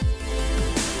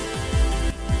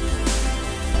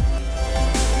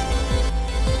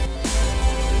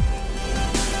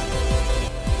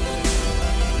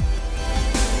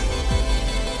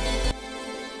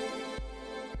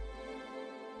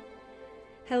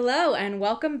Hello and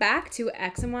welcome back to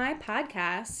X and Y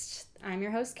Podcast. I'm your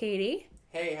host, Katie.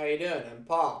 Hey, how you doing? I'm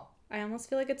Paul. I almost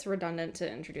feel like it's redundant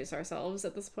to introduce ourselves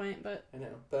at this point, but... I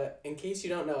know, but in case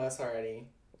you don't know us already,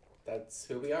 that's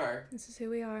who we are. This is who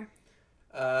we are.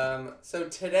 So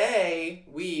today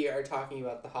we are talking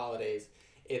about the holidays.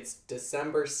 It's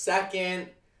December 2nd,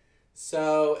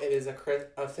 so it is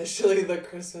officially the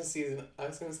Christmas season. I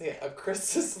was going to say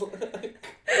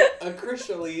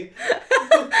officially.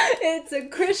 It's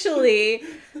officially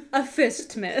a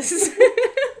fistmas.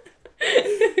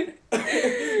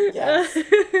 Yes.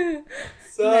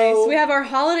 So, nice. We have our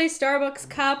holiday Starbucks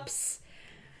cups.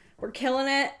 We're killing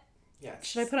it. Yes.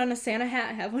 Should I put on a Santa hat?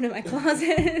 I have one in my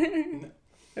closet. No.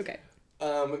 Okay.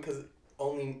 Because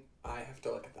only I have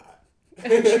to look at that.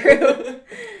 True.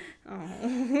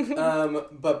 Oh.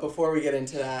 But before we get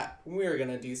into that, we're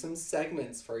gonna do some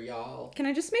segments for y'all. Can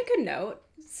I just make a note?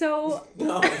 So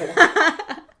No.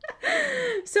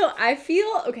 So I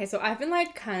feel okay, so I've been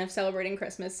like kind of celebrating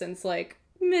Christmas since like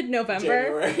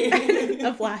mid-November January.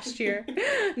 of last year.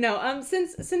 No,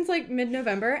 since like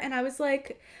mid-November, and I was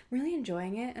like really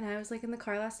enjoying it, and I was like in the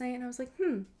car last night and I was like,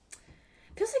 feels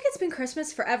like it's been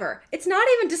Christmas forever. It's not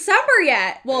even December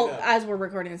yet. Well, as we're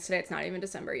recording this today, it's not even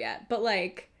December yet. But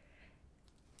like,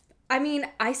 I mean,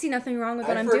 I see nothing wrong with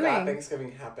what I'm doing. I forgot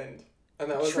Thanksgiving happened. And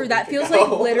that was True, that feels ago.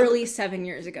 like literally 7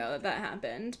 years ago that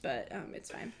happened, but it's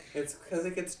fine. It's because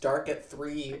it gets dark at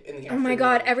 3 in the afternoon. Oh my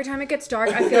god, every time it gets dark,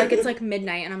 I feel like it's like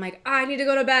midnight, and I'm like, I need to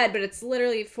go to bed, but it's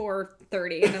literally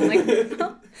 4:30, and I'm like,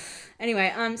 well.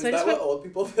 Anyway, so Is I just that what old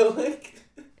people feel like?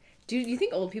 Do you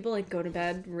think old people like go to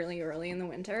bed really early in the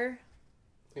winter?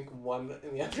 Like 1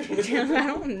 in the afternoon. I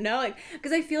don't know, like,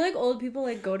 because I feel like old people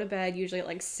like go to bed usually at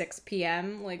like 6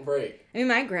 p.m. Like, right. I mean,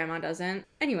 my grandma doesn't.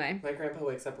 Anyway. My grandpa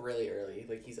wakes up really early.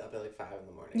 Like, he's up at like 5 in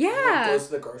the morning. Yeah. And, like, goes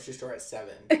to the grocery store at 7.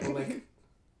 I'm like,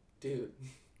 dude.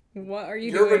 What are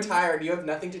you You're doing? retired. You have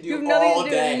nothing to do You have nothing all to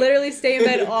do. day. Literally stay in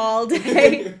bed all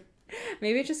day.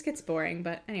 Maybe it just gets boring,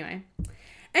 but anyway.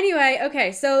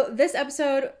 Okay, so this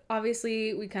episode,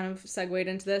 obviously, we kind of segued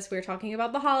into this. We were talking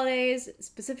about the holidays,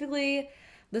 specifically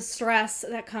the stress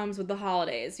that comes with the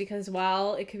holidays, because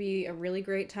while it could be a really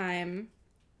great time,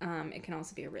 it can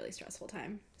also be a really stressful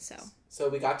time. So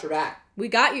we got your back. we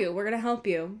got you. We're going to help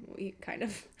you. We kind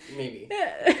of. Maybe.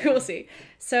 We'll see.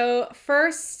 So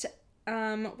first,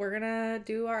 we're going to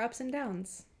do our ups and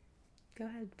downs. Go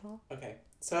ahead, Paul. Okay.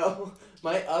 So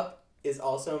my up is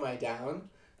also my down.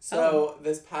 So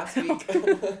this past week,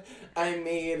 I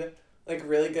made like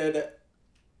really good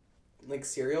like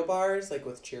cereal bars, like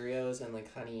with Cheerios and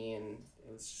like honey, and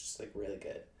it was just like really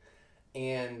good.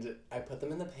 And I put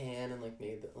them in the pan and like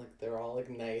made them, like they're all like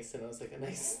nice, and it was like a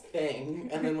nice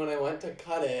thing. And then when I went to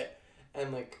cut it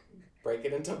and like break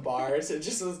it into bars, it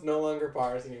just was no longer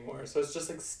bars anymore. So it's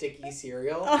just like sticky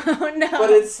cereal. Oh no!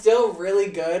 But it's still really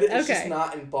good. It's Okay. just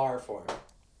not in bar form.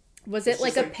 Was it It's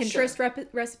like just a like Pinterest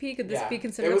recipe? Could this be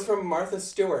considered? It was from Martha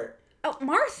Stewart. Oh,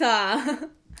 Martha!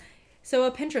 So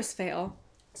a Pinterest fail.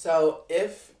 So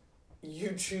if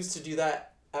you choose to do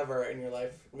that ever in your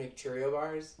life, make Cheerio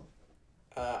bars,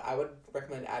 I would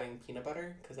recommend adding peanut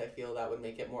butter because I feel that would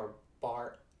make it more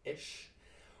bar-ish.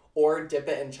 Or dip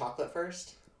it in chocolate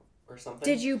first or something.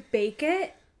 Did you bake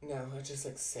it? No, it just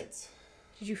like sits.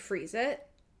 Did you freeze it?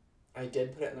 I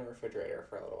did put it in the refrigerator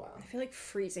for a little while. I feel like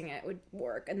freezing it would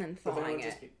work and then But then thawing would it.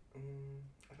 just be,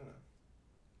 I don't know.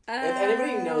 If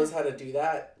anybody knows how to do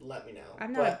that, let me know.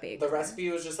 I'm not a baker. The recipe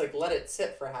was just like, let it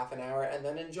sit for half an hour and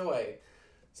then enjoy.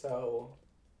 So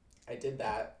I did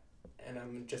that, and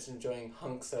I'm just enjoying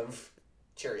hunks of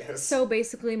Cheerios. So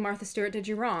basically, Martha Stewart did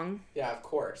you wrong. Yeah, of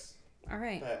course. All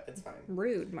right. But it's fine.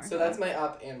 Rude, Martha. So that's my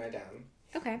up and my down.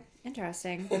 Okay,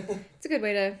 interesting. It's a good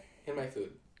way to And my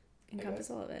food. encompass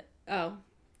all of it. Oh,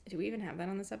 do we even have that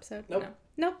on this episode? Nope.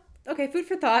 No. Nope. Okay, food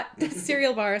for thought.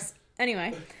 Cereal bars.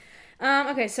 Anyway.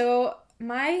 Okay, so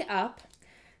my up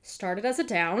started as a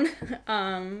down.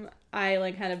 I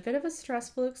like had a bit of a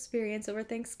stressful experience over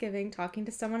Thanksgiving talking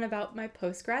to someone about my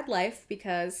post-grad life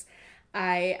because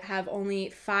I have only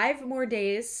 5 more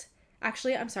days.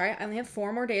 Actually, I'm sorry. I only have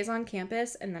 4 more days on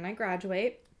campus and then I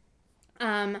graduate.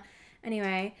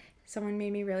 Anyway, someone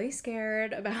made me really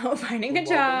scared about finding a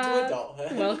job. Welcome to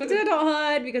adulthood. Welcome to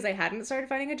adulthood, because I hadn't started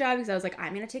finding a job because I was like,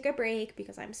 I'm going to take a break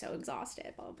because I'm so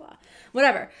exhausted, blah, blah, blah.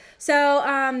 Whatever. So,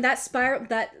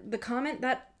 the comment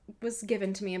that was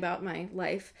given to me about my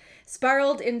life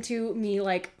spiraled into me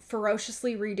like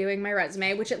ferociously redoing my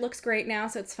resume, which it looks great now,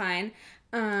 so it's fine.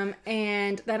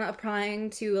 And then applying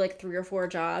to like 3 or 4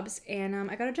 jobs, and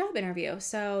I got a job interview.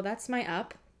 So that's my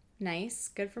up. Nice.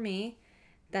 Good for me.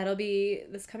 That'll be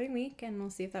this coming week, and we'll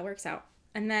see if that works out.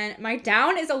 And then my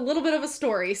down is a little bit of a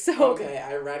story. So Okay,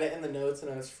 I read it in the notes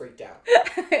and I was freaked out.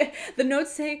 the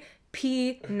notes say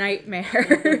pee nightmare.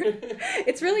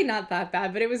 It's really not that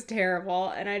bad, but it was terrible.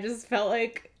 And I just felt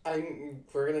like...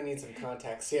 We're going to need some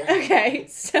context here. Okay,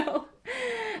 so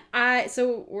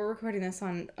we're recording this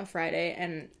on a Friday,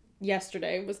 and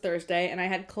yesterday was Thursday, and I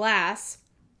had class.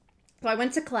 So I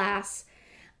went to class,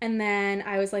 and then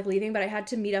I was, like, leaving, but I had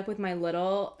to meet up with my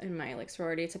little in my, like,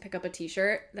 sorority to pick up a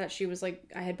t-shirt that she was, like,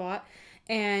 I had bought.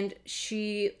 And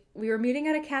we were meeting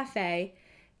at a cafe,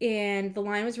 and the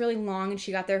line was really long, and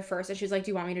she got there first, and she was like,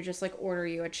 do you want me to just, like, order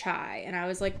you a chai? And I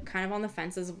was, like, kind of on the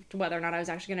fence as to whether or not I was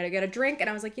actually going to get a drink, and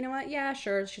I was like, you know what? Yeah,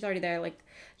 sure. She's already there. Like,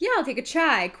 yeah, I'll take a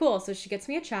chai. Cool. So she gets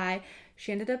me a chai.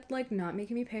 She ended up, like, not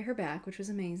making me pay her back, which was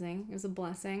amazing. It was a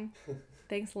blessing.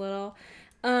 Thanks, little.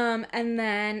 And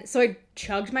then, so I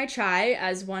chugged my chai,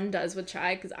 as one does with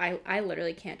chai, because I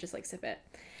literally can't just, like, sip it.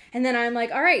 And then I'm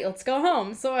like, all right, let's go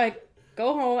home. So I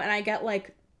go home, and I get,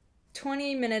 like,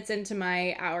 20 minutes into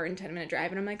my hour and 10-minute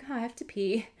drive, and I'm like, oh, I have to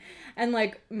pee. And,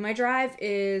 like, my drive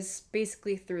is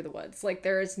basically through the woods. Like,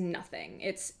 there is nothing.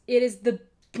 It is the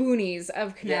boonies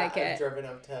of Connecticut. Yeah, I've driven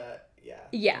up to, Yeah.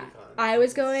 Yukon. I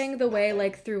was going the way,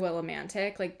 like, through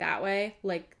Willimantic, like, that way,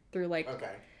 like, through, like,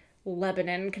 okay.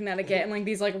 Lebanon, Connecticut, and, like,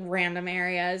 these, like, random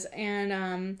areas.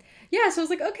 And, yeah, so I was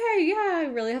like, okay, yeah, I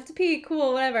really have to pee.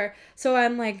 Cool, whatever. So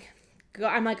I'm like,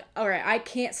 all right, I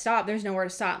can't stop. There's nowhere to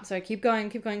stop. So I keep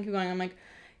going. I'm like,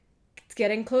 it's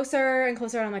getting closer and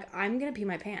closer. And I'm like, I'm going to pee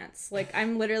my pants. Like,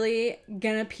 I'm literally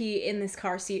going to pee in this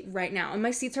car seat right now. And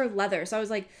my seats are leather. So I was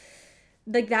like,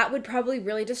 that would probably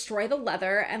really destroy the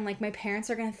leather. And, like, my parents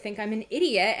are going to think I'm an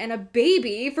idiot and a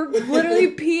baby for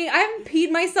literally peeing. I haven't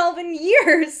peed myself in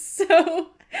years.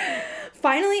 So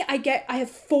finally, I have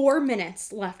 4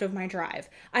 minutes left of my drive.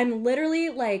 I'm literally,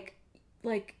 like,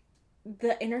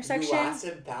 the intersection. You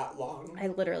lasted that long? I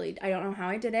don't know how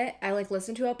I did it. I, like,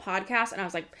 listened to a podcast, and I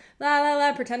was like, la, la,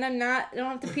 la, pretend I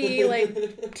don't have to pee,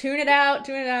 like, tune it out.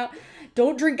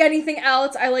 Don't drink anything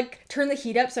else. I, like, turned the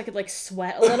heat up so I could, like,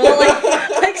 sweat a little,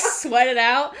 like sweat it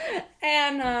out.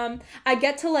 And, I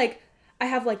get to, like, I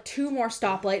have, like, 2 more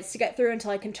stoplights to get through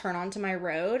until I can turn onto my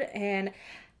road, and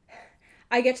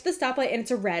I get to the stoplight, and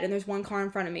it's a red, and there's one car in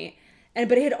front of me,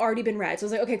 but it had already been red, so I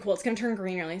was like, okay, cool, it's gonna turn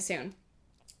green really soon.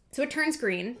 So it turns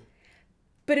green,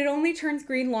 but it only turns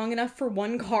green long enough for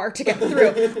one car to get through.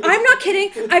 I'm not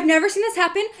kidding. I've never seen this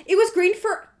happen. It was green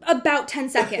for about 10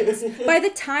 seconds. By the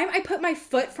time I put my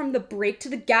foot from the brake to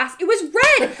the gas, it was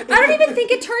red. I don't even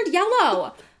think it turned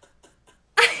yellow.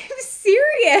 I'm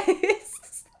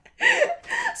serious.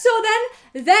 So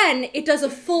then it does a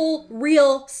full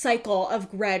real cycle of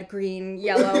red, green,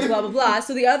 yellow, blah, blah, blah.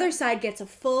 So the other side gets a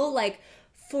full, like,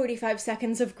 45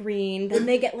 seconds of green, then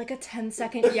they get, like, a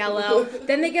 10-second yellow,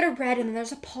 then they get a red, and then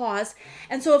there's a pause.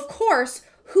 And so, of course,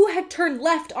 who had turned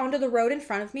left onto the road in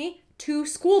front of me? 2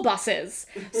 school buses.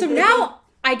 So now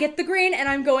I get the green, and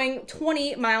I'm going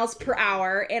 20 miles per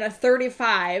hour in a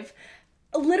 35,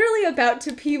 literally about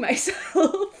to pee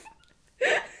myself.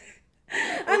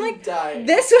 I'm like, dying.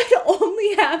 This would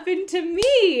only happen to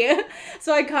me.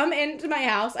 So I come into my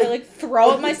house, I, like,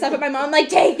 throw up my stuff at my mom, like,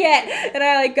 take it! And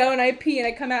I, like, go and I pee, and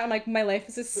I come out, I'm like, my life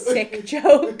is a sick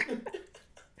joke.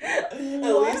 At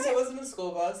least it wasn't a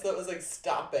school bus that was, like,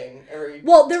 stopping.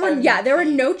 Well, there were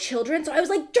no children, so I was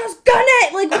like, just gun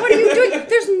it! Like, what are you doing?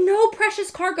 There's no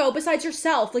precious cargo besides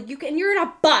yourself. Like, you're in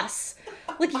a bus.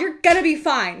 Like, you're gonna be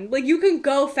fine. Like, you can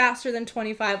go faster than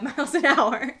 25 miles an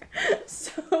hour.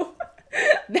 So...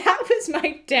 that was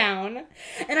my down.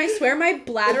 And I swear my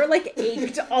bladder, like,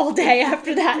 ached all day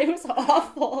after that. It was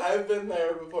awful. I've been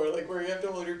there before, like, where you have to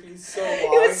hold your pee so long.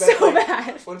 It was that, so like,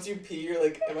 bad. Once you pee, you're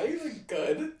like, am I even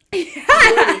good?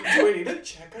 Yeah. Do I need a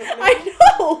checkup now? I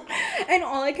know. And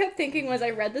all I kept thinking was, I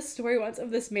read this story once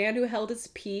of this man who held his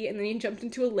pee and then he jumped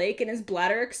into a lake and his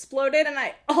bladder exploded. And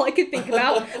all I could think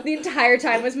about the entire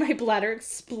time was my bladder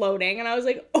exploding. And I was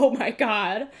like, oh my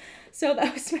God. So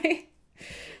that was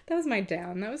my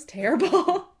down. That was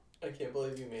terrible. I can't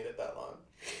believe you made it that long.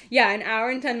 Yeah, an hour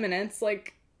and 10 minutes.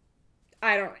 Like,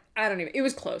 I don't even. It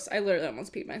was close. I literally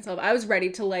almost peed myself. I was ready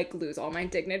to, like, lose all my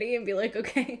dignity and be like,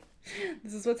 okay,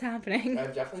 this is what's happening.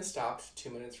 I've definitely stopped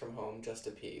 2 minutes from home just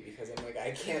to pee because I'm like,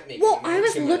 I can't make it. Well, I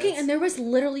was looking and there was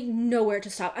literally nowhere to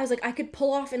stop. I was like, I could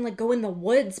pull off and, like, go in the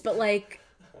woods, but, like,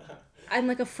 I'm,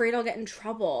 like, afraid I'll get in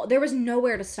trouble. There was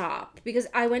nowhere to stop because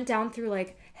I went down through,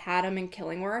 like, Haddam and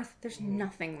Killingworth. There's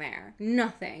nothing there.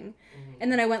 Nothing.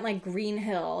 And then I went, like, Green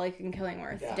Hill, like, in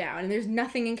Killingworth down. And there's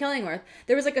nothing in Killingworth.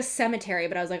 There was, like, a cemetery,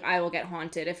 but I was like, I will get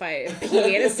haunted if I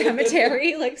pee in a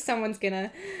cemetery. Like, someone's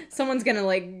gonna,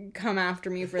 like, come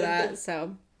after me for that.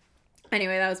 So,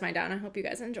 Anyway, that was my down. I hope you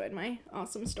guys enjoyed my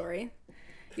awesome story.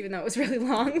 Even though it was really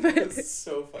long, but... It's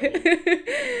so funny.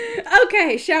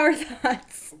 Okay, shower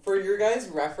thoughts. For your guys'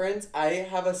 reference, I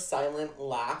have a silent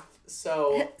laugh,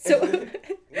 so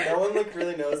no one like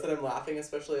really knows that I'm laughing,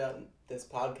 especially on this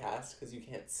podcast, because you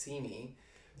can't see me.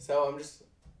 So I'm just,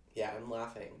 I'm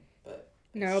laughing, but...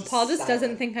 No, Paul just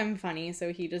doesn't think I'm funny,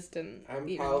 so he just didn't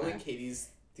I'm probably Katie's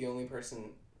the only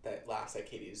person that laughs at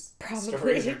Katie's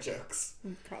stories or jokes.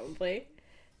 Probably.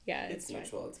 Yeah, it's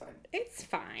mutual, it's fine. It's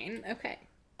fine, okay.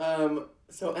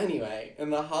 So anyway, in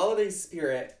the holiday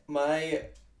spirit, my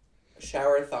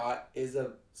shower thought is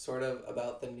sort of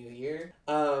about the new year.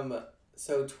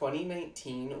 So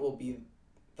 2019 will be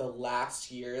the last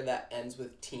year that ends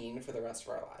with teen for the rest of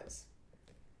our lives.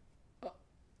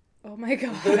 Oh my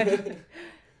god.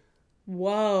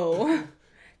 Whoa.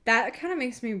 That kind of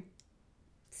makes me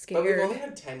scared. But we've only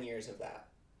had 10 years of that.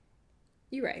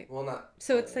 You're right. Well, not...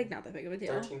 So it's like not that big of a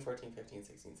deal. 13, 14, 15,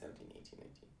 16, 17, 18,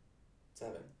 19.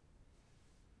 7.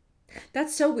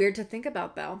 That's so weird to think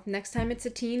about, though. Next time it's a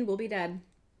teen, we'll be dead.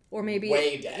 Or maybe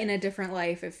in a different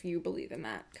life if you believe in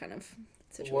that kind of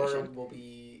situation. Or we'll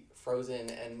be frozen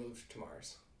and moved to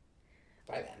Mars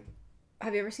by then.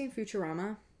 Have you ever seen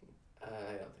Futurama? I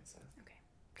don't think so. Okay.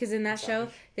 Because in that show,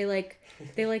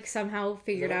 they somehow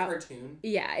figured out... cartoon?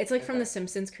 Yeah, it's like from the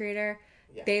Simpsons creator.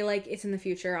 Yeah. They it's in the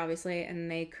future, obviously,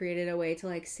 and they created a way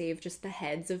to save just the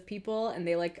heads of people, and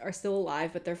they are still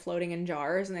alive, but they're floating in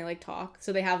jars, and they talk.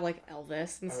 So they have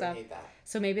Elvis and stuff. I would hate that.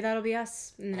 So maybe that'll be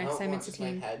us in the next time it's a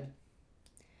teen. My head.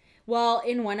 Well,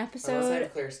 in one Unless I episode,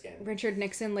 have clear skin. Richard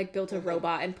Nixon built a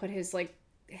robot and put his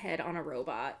head on a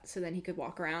robot, so then he could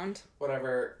walk around.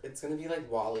 Whatever. It's gonna be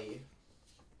like WALL-E.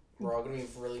 We're all gonna be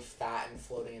really fat and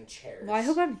floating in chairs. Well, I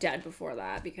hope I'm dead before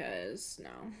that because no,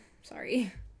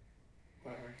 sorry.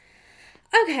 Whatever.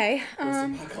 Okay.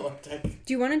 Post-apocalyptic.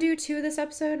 Do you want to do 2 this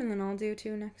episode and then I'll do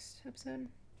 2 next episode?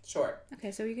 Sure.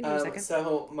 Okay, so you can do a second.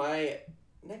 So my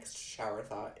next shower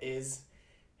thought is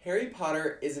Harry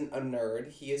Potter isn't a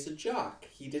nerd, he is a jock.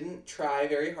 He didn't try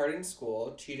very hard in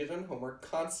school, cheated on homework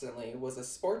constantly, was a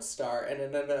sports star, and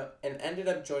ended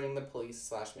up joining the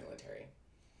police/military.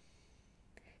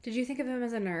 Did you think of him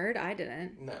as a nerd? I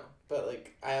didn't. No, but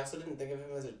I also didn't think of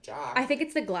him as a jock. I think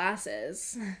it's the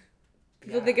glasses.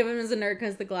 People think of him as a nerd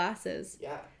because the glasses.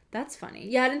 Yeah. That's funny.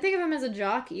 Yeah, I didn't think of him as a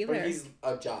jock either. But he's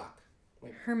a jock.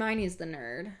 Hermione's the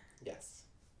nerd. Yes.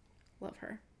 Love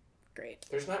her. Great.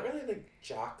 There's not really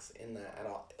jocks in that at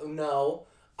all. No,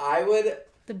 I would...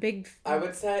 I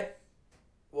would say...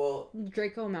 Well...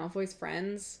 Draco Malfoy's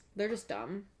friends. They're just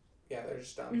dumb. Yeah, they're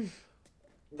just dumb.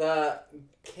 The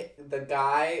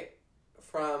guy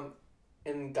from...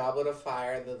 In Goblet of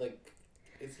Fire,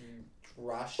 is he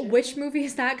Russian? Which movie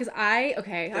is that? Because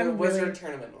the Wizard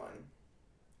Tournament one.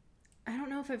 I don't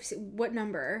know if I've seen... What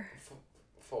number?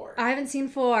 4. I haven't seen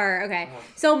 4. Okay.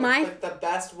 So the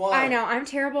best one. I know. I'm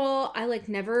terrible. I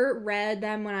never read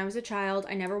them when I was a child.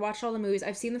 I never watched all the movies.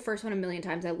 I've seen the first one a million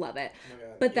times. I love it. Oh my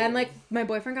God. But then my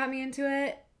boyfriend got me into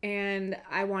it and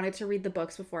I wanted to read the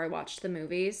books before I watched the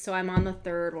movies. So I'm on the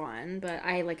 3rd one, but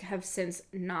I have since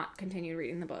not continued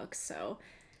reading the books. So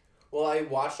well, I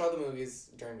watched all the movies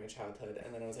during my childhood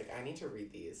and then I was I need to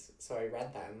read these. So I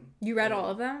read them. You read all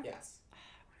of them? Yes.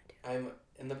 I'm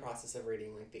in the process of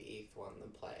reading the 8th one, the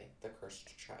play, The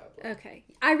Cursed Child one. Okay.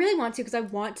 I really want to because I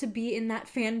want to be in that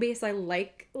fan base. I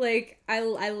I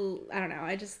don't know.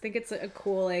 I just think it's a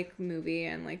cool movie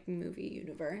and movie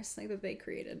universe that they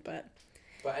created, but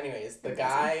anyways,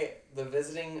 the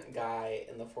visiting guy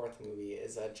in the 4th movie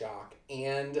is a jock,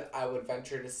 and I would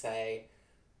venture to say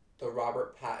the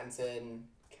Robert Pattinson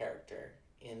character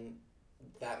in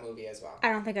that movie as well.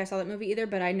 I don't think I saw that movie either,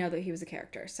 but I know that he was a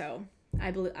character, so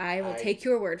I will take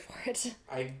your word for it.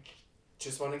 I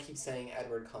just want to keep saying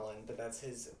Edward Cullen, but that's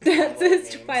his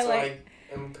Twilight.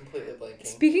 So I'm completely blanking.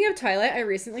 Speaking of Twilight, I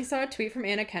recently saw a tweet from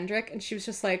Anna Kendrick, and she was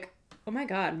just like, oh my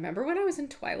God, remember when I was in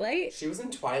Twilight? She was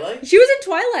in Twilight? She was in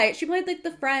Twilight! She played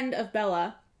the friend of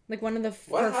Bella. One of her friends.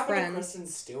 What happened to Kristen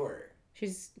Stewart?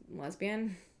 She's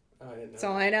lesbian. Oh, I didn't know. That's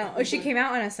all I know. Oh, she came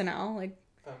out on SNL.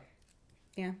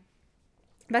 Yeah.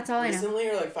 That's all Recently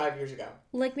I know. Or 5 years ago?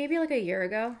 Maybe a year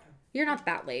ago. You're not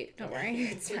that late. Don't worry.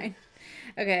 It's fine.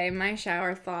 Okay, my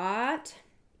shower thought.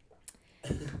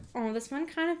 Oh, this one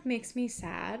kind of makes me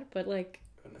sad, but Oh,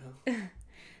 no.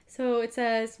 So it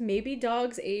says, maybe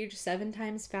dogs age 7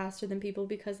 times faster than people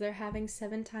because they're having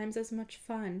 7 times as much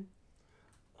fun.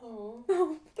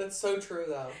 Oh. That's so true,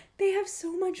 though. They have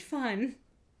so much fun.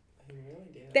 They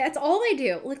really do. That's all they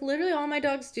do. Literally all my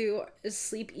dogs do is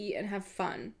sleep, eat, and have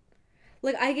fun.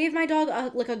 I gave my dog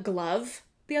a glove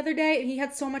the other day, and he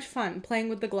had so much fun playing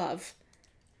with the glove.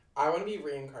 I want to be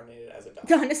reincarnated as a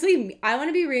dog. Honestly, I want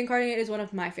to be reincarnated as one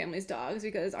of my family's dogs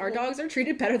because our dogs are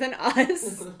treated better than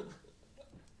us.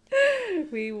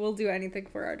 We will do anything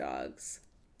for our dogs.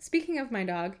 Speaking of my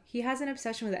dog, he has an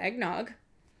obsession with eggnog.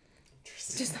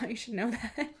 Interesting. Just thought you should know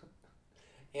that.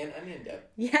 And onion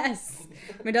dip. Yes.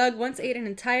 My dog once ate an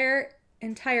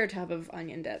entire tub of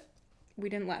onion dip. We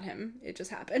didn't let him. It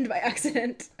just happened by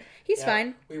accident. He's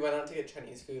fine. We went out to get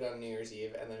Chinese food on New Year's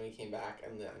Eve, and then we came back,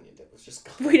 and the onion dip was just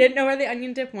gone. We didn't know where the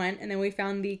onion dip went, and then we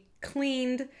found the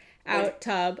cleaned out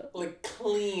tub. Like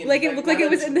clean. Like it looked like it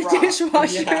was in the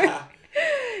dishwasher. Yeah.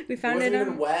 We found it wasn't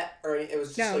even wet, or it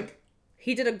was just like...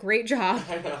 He did a great job.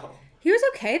 I know. He was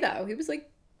okay, though. He was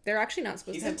like, they're actually not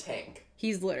supposed to He's a tank.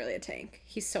 He's literally a tank.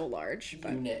 He's so large.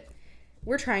 But Unit.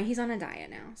 we're trying. He's on a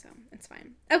diet now, so it's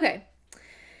fine. Okay.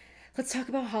 Let's talk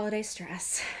about holiday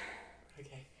stress.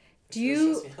 Okay. Do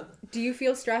you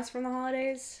feel stress from the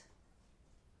holidays?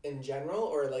 In general,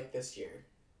 or like this year?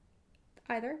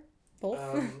 Either. Both.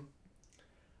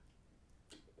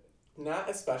 Not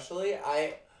especially.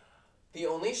 The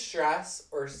only stress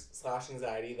or /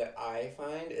 anxiety that I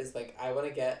find is like I want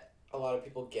to get a lot of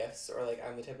people gifts, or like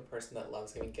I'm the type of person that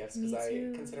loves giving gifts because I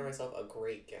consider myself a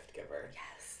great gift giver.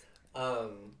 Yes.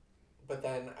 But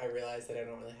then I realized that I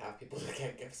don't really have people to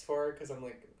get gifts for because I'm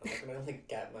not gonna like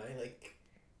get my like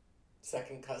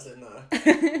second cousin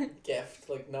a gift.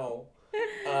 Like no.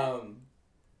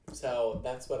 So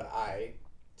that's what I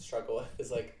struggle with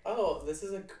is like, oh, this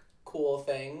is a cool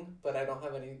thing, but I don't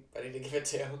have anybody to give it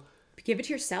to. Give it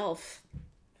to yourself.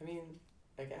 I mean,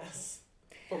 I guess.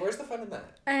 But where's the fun in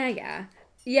that? Yeah.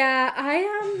 Yeah,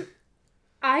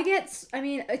 I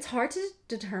mean, it's hard to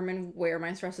determine where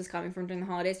my stress is coming from during the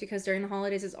holidays because during the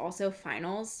holidays is also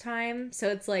finals time. So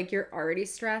it's like you're already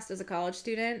stressed as a college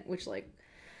student, which like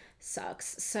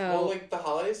sucks. So well, like the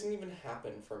holidays didn't even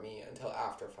happen for me until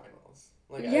after finals.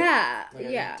 Like yeah, I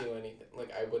didn't do anything.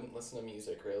 Like I wouldn't listen to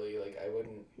music really. Like I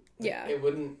wouldn't. Like, it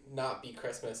wouldn't not be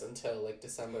Christmas until like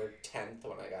December 10th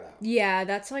when I got out. Yeah,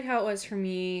 that's like how it was for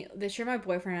me. This year my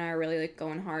boyfriend and I are really like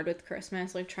going hard with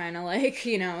Christmas, like trying to like,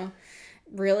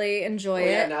 really enjoy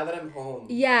it. Yeah, now that I'm home.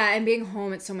 Yeah, and being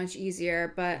home it's so much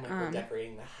easier, but and, we're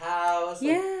decorating the house.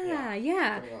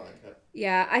 Yeah.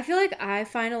 Yeah, I feel like I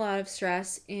find a lot of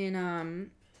stress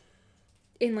in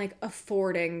like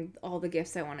affording all the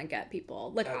gifts I want to get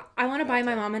people. Like I want to buy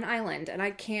my mom an island and I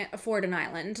can't afford an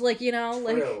island. Like, True.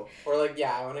 like or like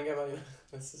I want to get my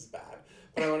this is bad.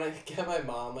 But I want to get my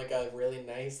mom like a really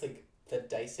nice like the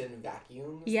Dyson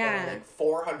vacuums. Yeah. That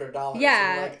are, like $400.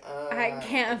 Yeah. And I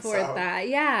can't afford that.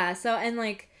 Yeah. So and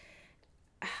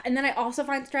then I also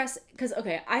find stress because,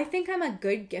 okay, I think I'm a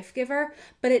good gift giver,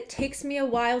 but it takes me a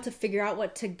while to figure out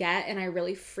what to get and I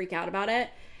really freak out about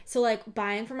it. So, like,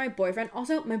 buying for my boyfriend.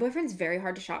 Also, my boyfriend's very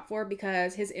hard to shop for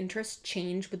because his interests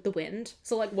change with the wind.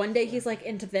 So, like, one day he's, like,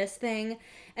 into this thing.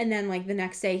 And then, like, the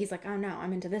next day he's like, oh, no,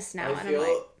 I'm into this now. I'm like...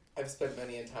 I've spent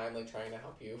many a time, like, trying to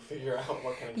help you figure out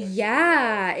what kind of gift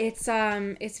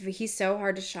he's so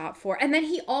hard to shop for. And then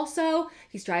he's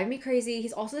driving me crazy.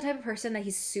 He's also the type of person that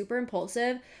he's super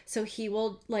impulsive. So he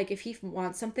will, like, if he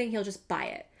wants something, he'll just buy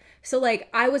it. So, like,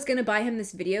 I was going to buy him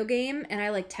this video game, and I,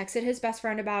 like, texted his best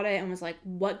friend about it and was like,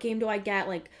 what game do I get?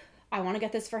 Like, I want to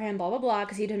get this for him, blah, blah, blah,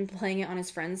 because he'd been playing it on his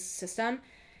friend's system.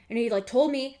 And he, like, told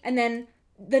me, and then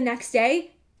the next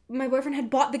day, my boyfriend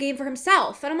had bought the game for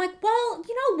himself. And I'm like, well,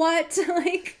 you know what?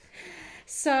 Like,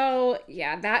 so,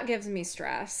 yeah, that gives me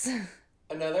stress.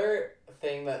 Another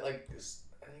thing that, like... is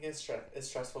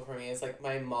stressful for me is like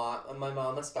my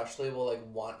mom especially will like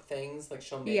want things like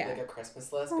she'll make like a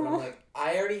Christmas list but I'm like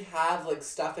I already have like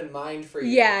stuff in mind for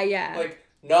you like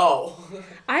no.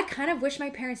 I kind of wish my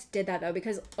parents did that though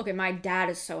because okay my dad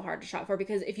is so hard to shop for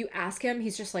because if you ask him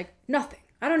he's just like nothing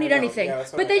I don't need anything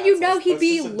but then he'd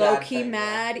be low-key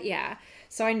mad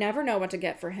so I never know what to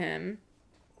get for him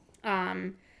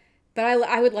but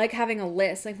I would like having a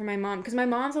list like for my mom because my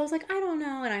mom's always like I don't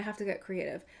know and I have to get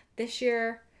creative.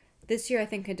 This year I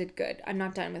think I did good. I'm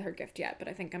not done with her gift yet, but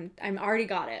I think I'm already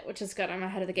got it, which is good. I'm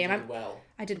ahead of the game. I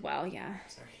did well, yeah.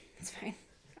 Sorry. It's fine.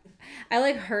 I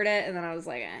like heard it and then I was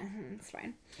like, it's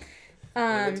fine.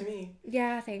 Good to me.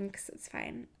 Yeah, thanks. It's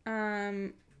fine.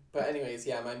 But anyways,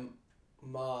 yeah, my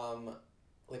mom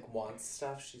like wants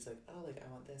stuff. She's like, oh, like I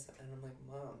want this, and I'm like,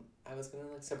 Mom, I was gonna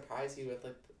like surprise you with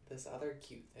like this other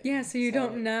cute thing. Yeah, so you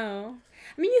don't know.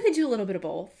 I mean, you could do a little bit of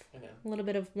both. I know. A little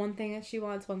bit of one thing that she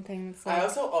wants, one thing that's like... I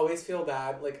also always feel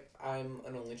bad, like, I'm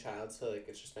an only child, so, like,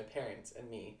 it's just my parents and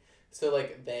me. So,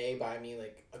 like, they buy me,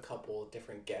 like, a couple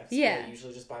different gifts. Yeah. But I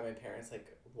usually just buy my parents, like,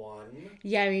 one.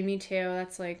 Yeah, I mean, me too.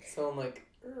 That's, like... So I'm like,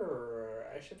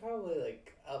 I should probably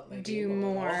like up my Do game a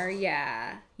more. little.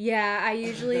 Yeah, I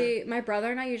usually, my brother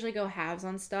and I usually go halves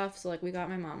on stuff. So, like, we got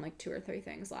my mom, like, 2 or 3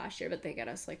 things last year, but they get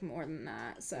us, like, more than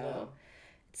that. So, No,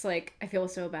 it's like, I feel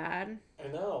so bad. I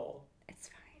know. It's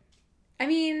fine. I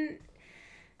mean,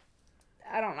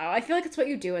 I don't know. I feel like it's what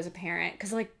you do as a parent.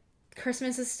 Because, like,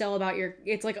 Christmas is still about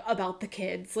it's like about the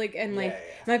kids. Like, and like,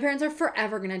 my parents are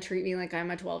forever going to treat me like I'm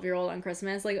a 12-year-old on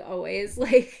Christmas. Like, always.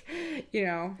 Like, you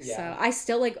know. Yeah. So, I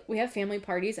still, like, we have family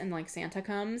parties and, like, Santa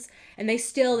comes. And they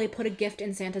put a gift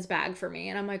in Santa's bag for me.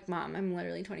 And I'm like, Mom, I'm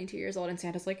literally 22 years old. And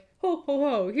Santa's like, ho, ho,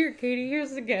 ho. Here, Katie,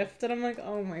 here's the gift. And I'm like,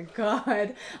 oh my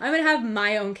God. I'm going to have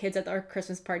my own kids at our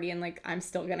Christmas party. And, like, I'm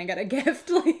still going to get a gift.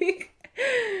 Like...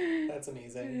 That's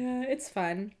amazing. Yeah, it's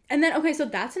fun. And then, okay, so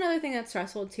that's another thing that's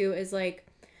stressful too is like,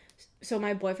 so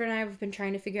my boyfriend and I have been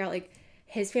trying to figure out like,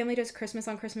 his family does Christmas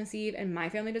on Christmas Eve and my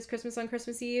family does Christmas on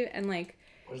Christmas Eve. And like,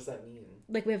 What does that mean?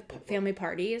 like we have family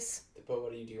parties. But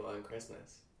what do you do on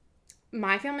Christmas?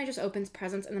 My family just opens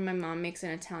presents and then my mom makes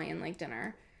an Italian like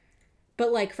dinner.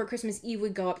 But like for Christmas Eve, we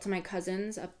go up to my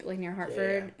cousins up like near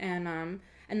Hartford and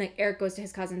like Eric goes to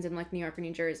his cousins in like New York or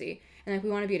New Jersey. And like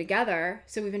we want to be together.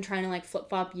 So we've been trying to like flip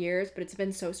flop years, but it's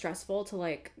been so stressful to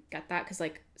like get that because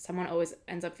like someone always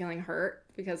ends up feeling hurt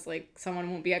because like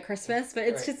someone won't be at Christmas. But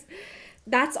it's just,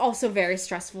 that's also very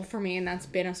stressful for me and that's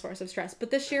been a source of stress.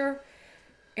 But this year,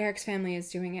 Eric's family is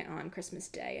doing it on Christmas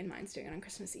Day and mine's doing it on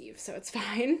Christmas Eve. So it's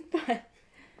fine. But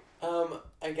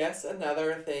I guess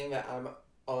another thing that I'm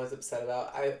always upset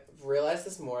about, I realized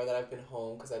this more that I've been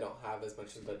home because I don't have as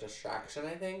much of a distraction,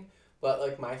 I think. But,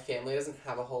 like, my family doesn't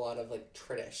have a whole lot of, like,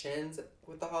 traditions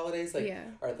with the holidays. Like,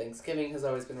 our Thanksgiving has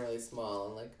always been really small.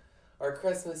 And, like, our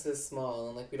Christmas is small.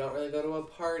 And, like, we don't really go to a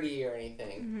party or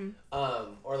anything.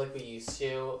 Or, like, we used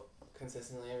to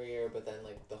consistently every year. But then,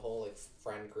 like, the whole, like,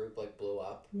 friend group, like, blew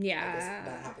up. Yeah. I guess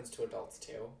that happens to adults,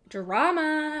 too.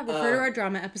 Drama! Refer to our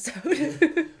drama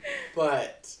episode.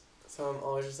 But, so I'm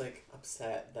always just, like,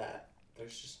 upset that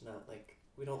there's just not, like...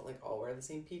 We don't, like, all wear the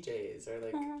same PJs or,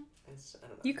 like, I don't know.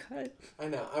 You could. I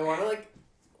know. I want to, like,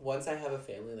 once I have a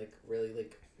family, like, really,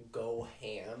 like, go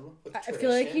ham with traditions. I feel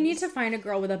like you need to find a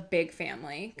girl with a big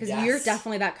family because you're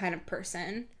definitely that kind of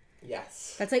person.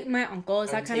 Yes. That's, like, my uncle is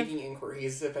that kind of... I'm taking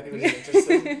inquiries if anybody's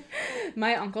interested.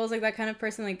 My uncle is, like, that kind of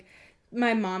person. Like,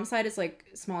 my mom's side is, like,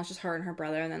 small. It's just her and her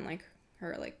brother and then, like,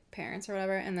 her, like, parents or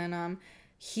whatever. And then,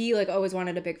 he, like, always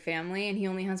wanted a big family, and he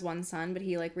only has one son, but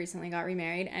he, like, recently got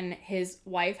remarried, and his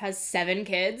wife has 7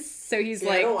 kids, so he's,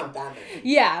 like... I don't want that many.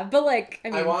 Yeah, but, like, I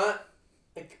mean... I want,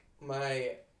 like,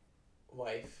 my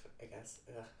wife, I guess.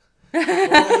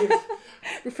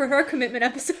 Wife. For her commitment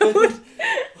episode.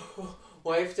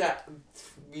 Wife that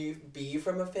be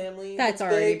from a family that's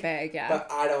already big, yeah.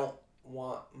 But I don't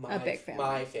want a big family.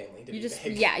 My family to be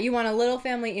big. Yeah, you want a little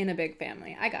family in a big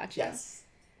family. I got you. Yes.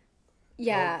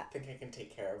 Yeah. I don't think I can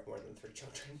take care of more than 3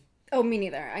 children. Oh, me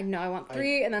neither. I know I want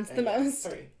 3, and that's the most.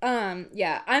 3.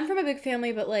 Yeah, I'm from a big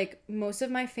family, but like most of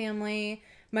my family,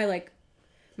 my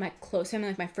close family,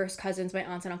 like my first cousins, my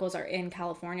aunts and uncles are in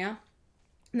California.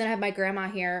 And then I have my grandma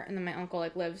here, and then my uncle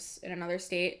like lives in another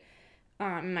state.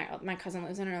 My cousin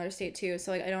lives in another state too.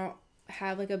 So like I don't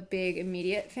have like a big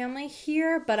immediate family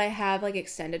here, but I have like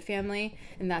extended family,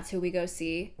 and that's who we go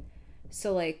see.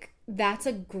 So like that's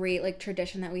a great like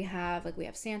tradition that we have. Like we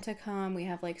have Santa come, we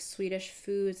have like Swedish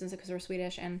foods and stuff because we're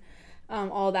Swedish and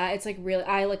all that. It's like really,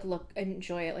 I like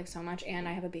enjoy it like so much. And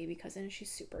I have a baby cousin and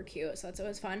she's super cute, so that's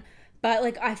always fun. But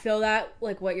like I feel that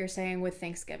like what you're saying with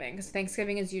Thanksgiving, because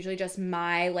Thanksgiving is usually just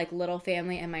my like little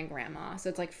family and my grandma, so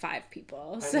it's like 5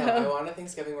 people. I know. I want a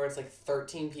Thanksgiving where it's like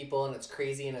 13 people and it's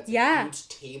crazy and it's a huge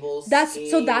table.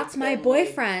 That's my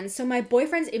boyfriend. Like, so my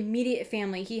boyfriend's immediate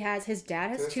family, his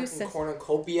dad has 2 sisters.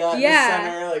 Cornucopia in the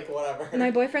center, like whatever. My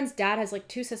boyfriend's dad has like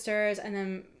 2 sisters, and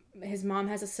then his mom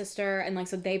has a sister, and like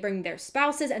so they bring their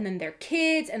spouses and then their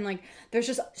kids, and like there's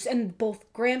just, and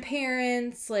both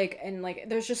grandparents, like, and like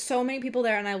there's just so many people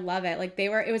there, and I love it. Like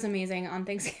it was amazing. On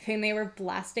Thanksgiving they were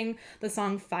blasting the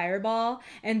song Fireball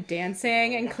and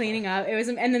dancing and cleaning up. It was,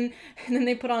 and then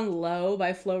they put on Low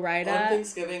by Flo Rida. On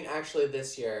Thanksgiving, actually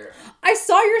this year, I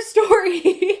saw your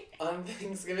story. On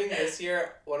Thanksgiving this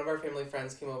year, one of our family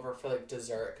friends came over for like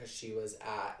dessert because she was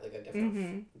at like a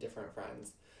different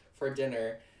friend's for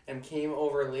dinner. And came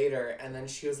over later, and then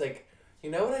she was like,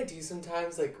 you know what I do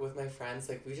sometimes, like, with my friends?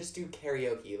 Like, we just do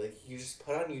karaoke. Like, you just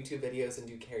put on YouTube videos and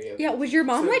do karaoke. Yeah, was your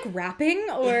mom, like, rapping,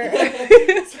 or...?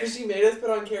 So she made us put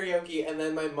on karaoke, and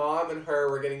then my mom and her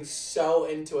were getting so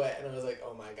into it, and I was like,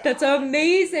 oh my god. That's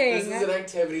amazing! This is an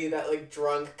activity that, like,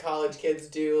 drunk college kids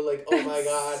do, like, oh my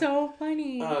god. So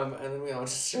funny. And then we all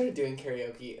just started doing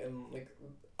karaoke, and, like,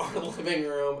 our living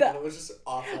room, and it was just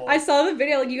awful. I saw the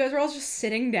video, like, you guys were all just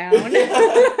sitting down. Like,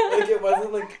 it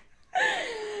wasn't, like...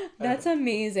 That's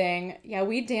amazing. Yeah,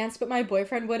 we danced, but my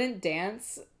boyfriend wouldn't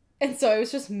dance. And so it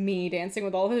was just me dancing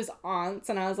with all of his aunts,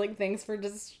 and I was like, thanks for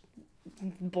just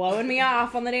blowing me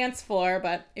off on the dance floor.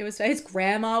 But it was, his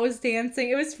grandma was dancing.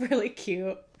 It was really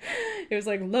cute. It was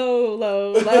like low,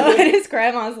 low, low, and his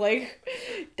grandma's like,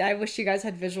 I wish you guys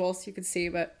had visuals so you could see,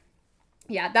 but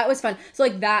yeah, that was fun. So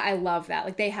like that, I love that.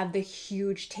 Like they had the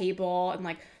huge table and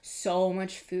like so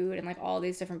much food and like all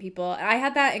these different people. I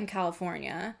had that in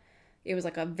California. It was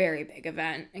like a very big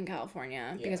event in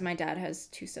California because my dad has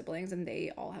 2 siblings and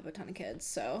they all have a ton of kids.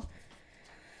 So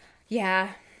yeah,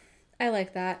 I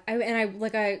like that. I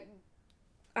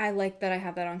like that I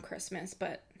have that on Christmas,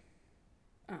 but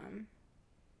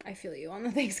I feel you on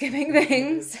the Thanksgiving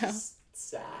thing. It's so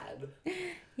sad.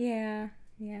 Yeah.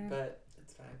 But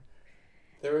it's fine.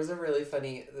 There was a really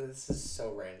funny, this is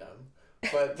so random,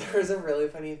 but there was a really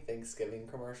funny Thanksgiving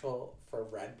commercial for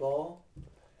Red Bull.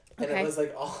 And it was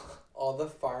like all the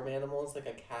farm animals, like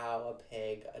a cow, a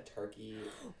pig, a turkey.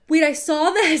 Wait, I saw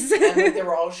this. And like they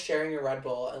were all sharing a Red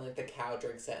Bull, and like the cow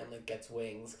drinks it and like gets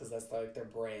wings because that's like their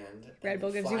brand. Red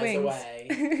Bull gives you flies wings.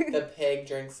 Away. The pig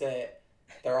drinks it.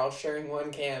 They're all sharing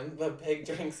one can. The pig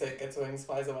drinks it, gets wings,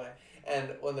 flies away. And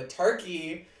when the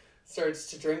turkey starts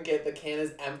to drink it, the can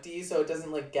is empty, so it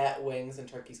doesn't like get wings, and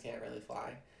turkeys can't really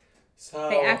fly. So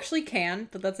They actually can,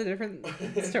 but that's a different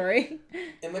story.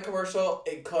 In the commercial,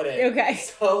 it couldn't. Okay.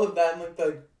 So then,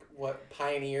 like,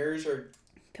 pioneers or...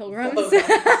 Pilgrims?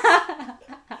 The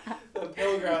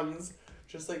pilgrims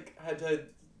just, like, had to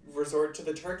resort to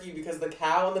the turkey because the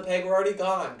cow and the pig were already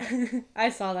gone. I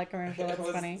saw that commercial. It That's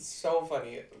was funny. so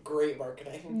funny. Great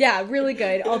marketing. Yeah, really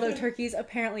good. Although turkeys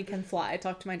apparently can fly. I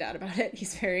talked to my dad about it.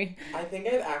 He's very... I think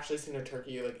I've actually seen a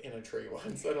turkey, like, in a tree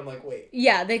once, and I'm like, wait.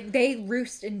 Yeah, they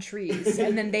roost in trees,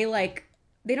 and then they, like...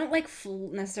 They don't, like,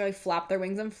 necessarily flap their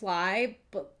wings and fly,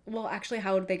 but... Well, actually,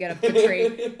 how would they get up the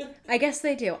tree? I guess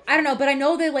they do. I don't know, but I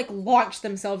know they, like, launch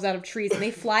themselves out of trees, and they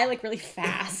fly, like, really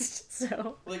fast,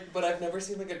 so... Like, but I've never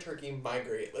seen, like, a turkey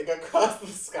migrate, like, across the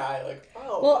sky, like,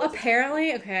 oh... Well,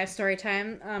 apparently... Okay, story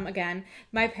time, again.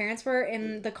 My parents were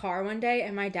in the car one day,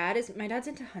 and my dad's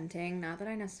into hunting. Not that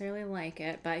I necessarily like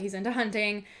it, but he's into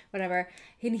hunting, whatever.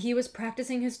 And he was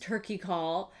practicing his turkey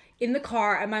call in the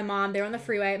car, and my mom, they were on the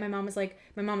freeway, my mom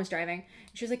was driving.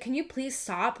 She was like, can you please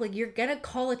stop? Like, you're gonna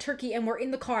call a turkey and we're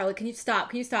in the car. Like, can you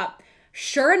stop?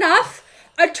 Sure enough,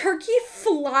 a turkey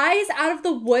flies out of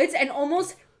the woods and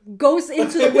almost goes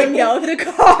into the window of the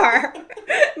car.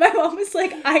 My mom was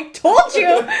like, I told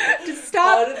you to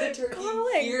stop. How did the turkey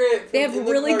calling. hear it? They have in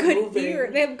the really car good moving?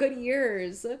 ears. They have good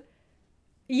ears.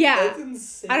 Yeah. That's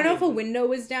insane. I don't know if a window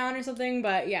was down or something,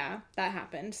 but yeah, that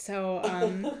happened.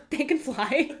 So, they can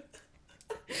fly.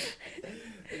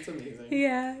 It's amazing.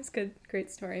 Yeah, it's good. Great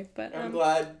story. But I'm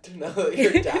glad to know that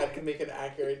your dad can make an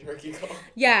accurate turkey call.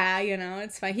 Yeah,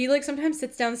 it's fine. He like sometimes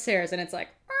sits downstairs and it's like,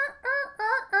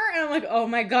 and I'm like, oh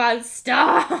my god,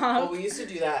 stop. Well, we used to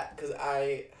do that because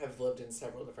I have lived in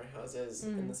several different houses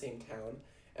in the same town.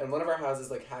 And one of our houses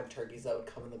like had turkeys that would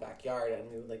come in the backyard, and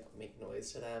we would like make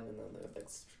noise to them, and then they would like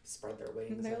spread their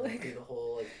wings and like do the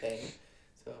whole like thing.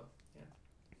 So yeah.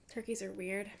 Turkeys are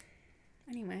weird.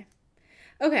 Anyway.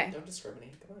 Okay. Don't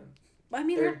discriminate. Come on. I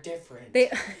mean, they're different. They.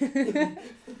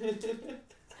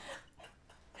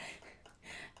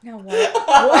 No, what?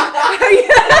 What?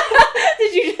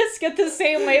 Did you just get the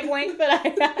same wavelength that I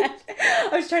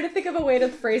had? I was trying to think of a way to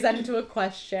phrase that into a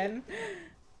question.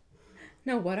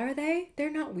 No, what are they?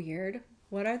 They're not weird.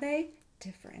 What are they?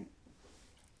 Different.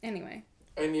 Anyway.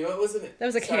 I knew it was That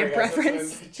was a camp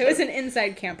reference. It was an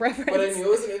inside camp reference. But I knew it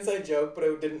was an inside joke, but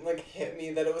it didn't like hit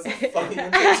me that it was a funny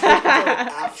inside joke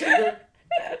until after.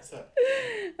 So.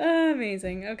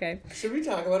 Amazing. Okay. Should we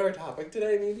talk about our topic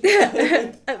today,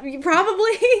 maybe?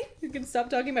 Probably. You can stop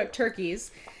talking about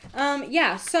turkeys.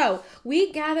 Yeah, so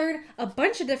we gathered a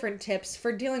bunch of different tips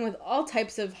for dealing with all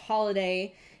types of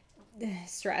holiday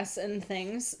stress and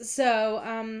things.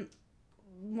 So,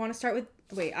 want to start with...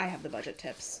 Wait, I have the budget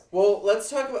tips. Well, let's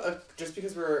talk about... just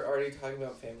because we're already talking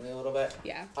about family a little bit.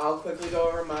 Yeah. I'll quickly go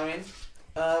over mine.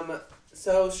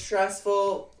 So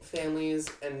stressful families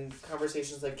and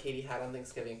conversations like Katie had on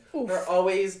Thanksgiving are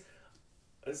always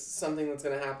something that's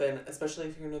going to happen, especially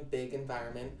if you're in a big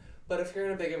environment. But if you're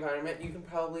in a big environment, you can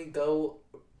probably go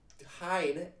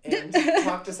hide and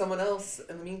talk to someone else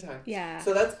in the meantime. Yeah.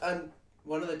 So that's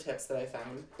one of the tips that I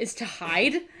found. Is to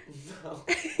hide? No.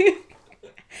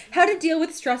 How to deal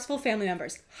with stressful family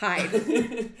members. Hide.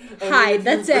 Hide,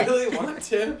 that's it. If you really want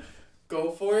to,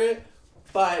 go for it.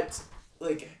 But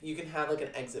like, you can have, like,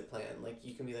 an exit plan. Like,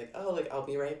 you can be like, oh, like, I'll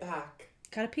be right back.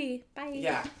 Gotta pee. Bye.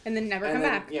 Yeah. And then never And come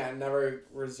then, back. Yeah, never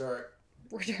return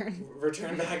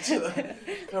back to the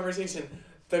conversation.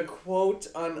 The quote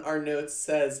on our notes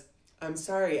says, I'm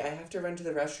sorry, I have to run to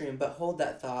the restroom, but hold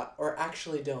that thought, or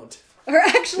actually don't. Or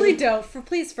actually don't.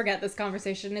 Please forget this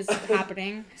conversation is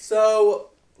happening. So,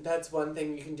 that's one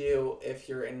thing you can do if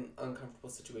you're in an uncomfortable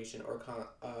situation or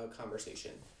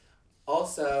conversation.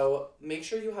 Also, make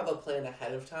sure you have a plan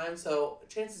ahead of time. So,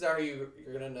 chances are you're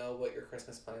going to know what your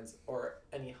Christmas plans or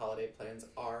any holiday plans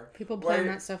are. People plan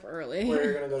that stuff early. Where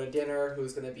you're going to go to dinner,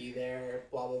 who's going to be there,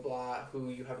 blah, blah, blah, who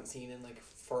you haven't seen in, like,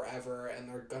 forever, and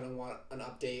they're going to want an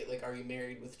update. Like, are you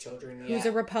married with children yet? Who's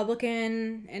a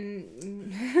Republican,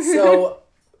 and... So,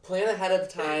 plan ahead of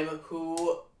time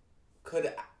who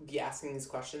could be asking these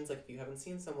questions. Like, if you haven't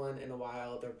seen someone in a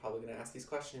while, they're probably going to ask these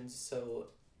questions. So,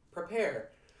 prepare.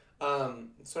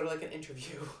 Sort of like an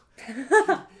interview.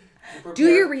 Do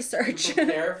your research. You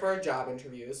prepare for a job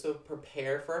interview, so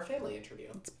prepare for a family interview.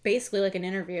 It's basically like an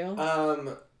interview.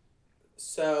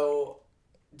 So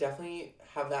definitely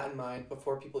have that in mind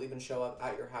before people even show up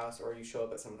at your house or you show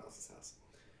up at someone else's house.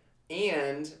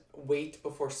 And wait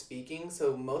before speaking.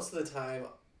 So most of the time,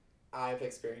 I've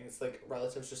experienced, like,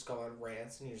 relatives just go on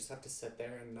rants and you just have to sit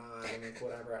there and nod and, like,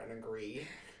 whatever and agree.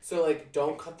 So, like,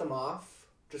 don't cut them off.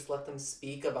 Just let them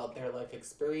speak about their life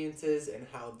experiences and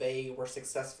how they were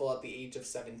successful at the age of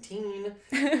 17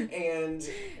 and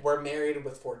were married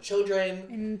with 4 children.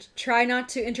 And try not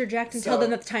to interject and tell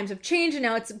them that the times have changed and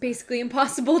now it's basically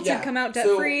impossible to come out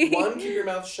debt-free. So, one, keep your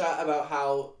mouth shut about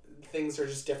how things are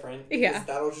just different. Yeah.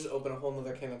 That'll just open a whole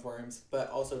nother can of worms. But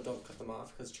also don't cut them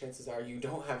off because chances are you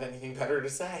don't have anything better to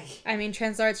say. I mean,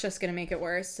 chances are it's just going to make it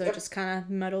worse. So just kind of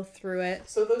muddle through it.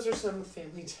 So those are some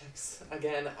family tips.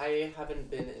 Again, I haven't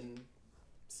been in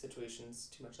situations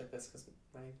too much like this because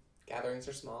my gatherings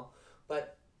are small.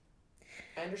 But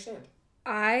I understand.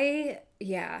 My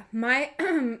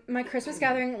Christmas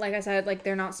gathering, like I said, like,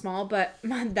 they're not small, but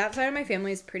that side of my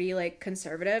family is pretty, like,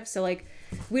 conservative. So, like,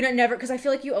 we don't never, because I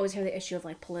feel like you always have the issue of,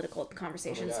 like, political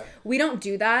conversations. Oh, we don't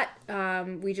do that.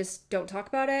 We just don't talk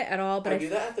about it at all. But I do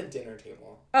that at the dinner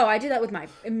table. Oh, I do that with my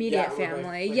immediate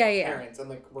family. With my parents, and,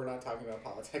 like, we're not talking about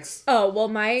politics. Oh, well,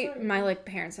 my like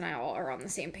parents and I all are on the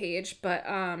same page, but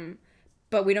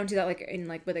we don't do that, like, in,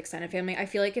 like, with extended family. I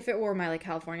feel like if it were my, like,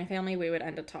 California family, we would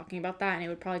end up talking about that, and it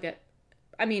would probably get,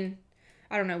 I mean,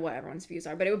 I don't know what everyone's views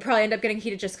are, but it would probably end up getting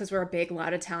heated just because we're a big,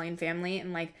 loud Italian family,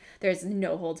 and, like, there's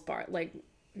no holds barred. I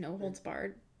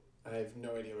have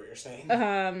no idea what you're saying.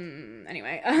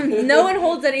 Anyway, no one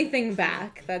holds anything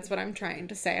back. That's what I'm trying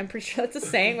to say. I'm pretty sure that's a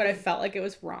saying, but I felt like it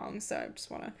was wrong, so I just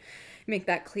want to make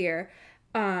that clear.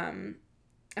 I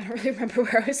don't really remember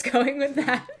where I was going with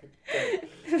that.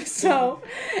 So,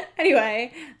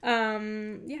 anyway,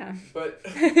 yeah. But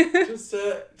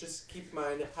just keep in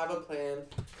mind, have a plan.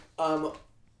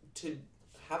 To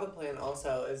have a plan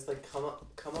also is, like, come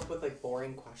up with, like,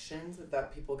 boring questions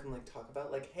that people can, like, talk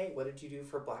about. Like, hey, what did you do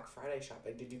for Black Friday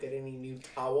shopping? Did you get any new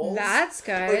towels? That's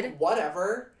good. Like,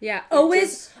 whatever. Yeah.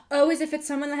 Always, if it's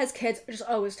someone that has kids, just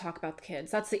always talk about the kids.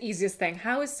 That's the easiest thing.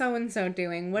 How is so-and-so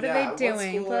doing? What are they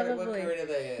doing? What period are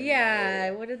they in?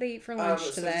 Yeah. What did they eat for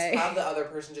lunch today? Just have the other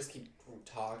person just keep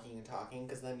talking,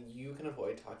 because then you can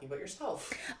avoid talking about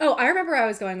yourself. Oh, I remember where I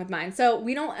was going with mine. So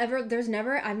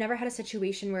I've never had a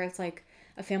situation where it's, like,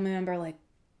 a family member, like,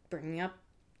 bringing up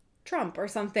Trump or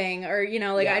something, or, you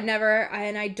know, like, yeah. I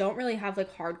don't really have,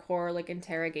 like, hardcore, like,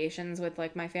 interrogations with,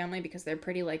 like, my family because they're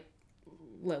pretty, like,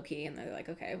 low-key, and they're like,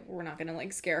 okay, we're not gonna,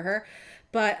 like, scare her.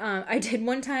 But I did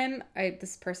one time,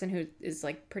 this person who is,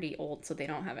 like, pretty old, so they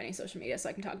don't have any social media, so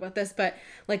I can talk about this, but,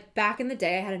 like, back in the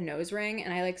day, I had a nose ring,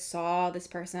 and I, like, saw this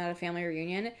person at a family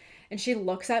reunion, and she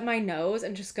looks at my nose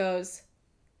and just goes,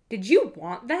 "Did you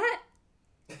want that?"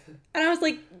 And I was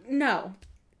like, no.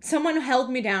 Someone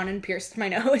held me down and pierced my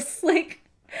nose. Like,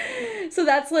 so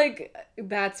that's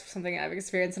something I've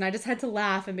experienced. And I just had to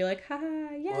laugh and be like,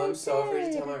 haha, yeah. Well, I'm so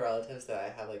afraid to tell my relatives that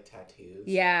I have, like, tattoos.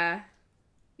 Yeah.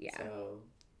 Yeah. So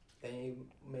they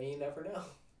may never know.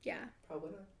 Yeah.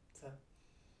 Probably not. So.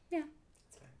 Yeah.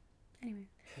 It's fine. Anyway.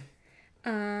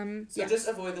 So just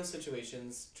avoid those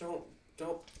situations. Don't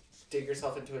dig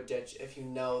yourself into a ditch if you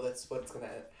know that's what's gonna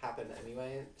happen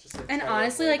anyway. Just, like, and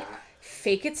honestly, like,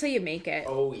 fake it till you make it.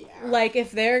 Oh yeah. Like,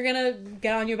 if they're gonna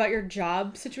get on you about your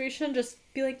job situation, just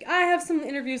be like, I have some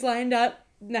interviews lined up.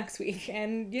 next week,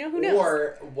 and who knows?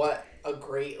 Or what a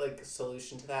great like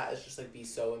solution to that is just like be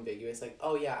so ambiguous, like,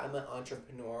 oh yeah, I'm an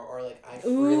entrepreneur, or like I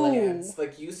freelance.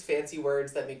 Like use fancy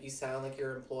words that make you sound like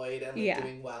you're employed and like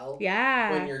doing well.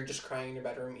 Yeah. When you're just crying in your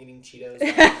bedroom eating Cheetos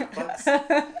on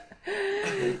Netflix.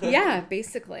 Yeah,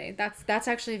 basically. That's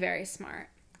actually very smart.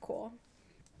 Cool.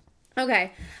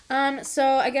 Okay. So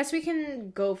I guess we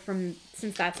can go from,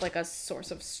 since that's like a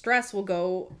source of stress,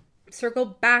 we'll circle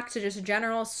back to just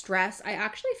general stress. I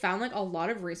actually found like a lot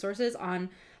of resources on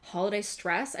holiday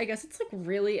stress. I guess it's like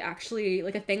really actually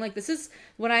like a thing. Like this is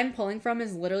what I'm pulling from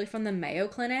is literally from the Mayo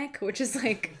Clinic, which is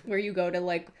like where you go to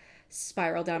like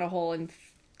spiral down a hole and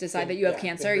decide that you have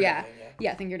cancer.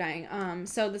 Think you're dying.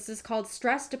 So this is called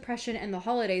Stress, Depression, and the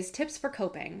Holidays, Tips for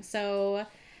Coping. So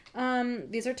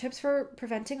these are tips for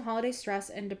preventing holiday stress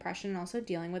and depression and also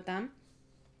dealing with them.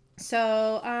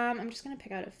 So I'm just going to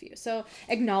pick out a few. So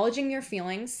acknowledging your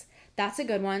feelings, that's a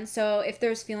good one. So if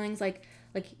there's feelings like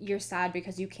you're sad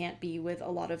because you can't be with a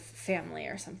lot of family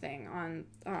or something on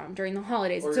during the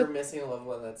holidays. Or you're missing a loved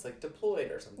one that's like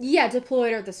deployed or something. Yeah,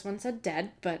 deployed, or this one said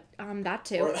dead, but that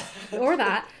too. Or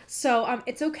that. So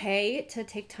it's okay to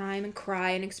take time and cry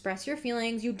and express your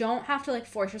feelings. You don't have to like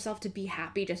force yourself to be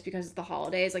happy just because it's the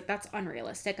holidays. Like that's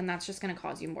unrealistic, and that's just going to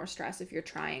cause you more stress if you're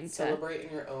trying to celebrate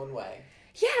in your own way.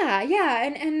 Yeah,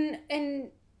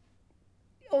 and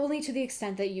only to the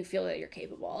extent that you feel that you're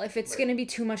capable. If it's going to be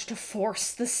too much to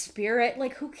force the spirit,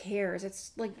 like who cares?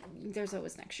 It's like there's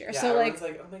always next year. Yeah, so like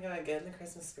oh my god, get in the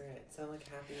Christmas spirit. Sound like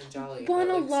happy and jolly. Well,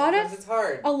 but, like, it's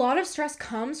hard. A lot of stress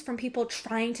comes from people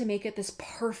trying to make it this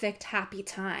perfect happy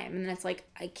time, and then it's like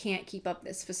I can't keep up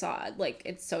this facade. Like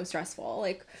it's so stressful.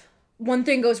 Like one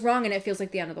thing goes wrong and it feels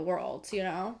like the end of the world.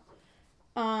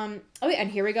 Okay, and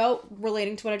here we go,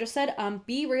 relating to what I just said.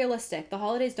 Be realistic. The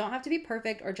holidays don't have to be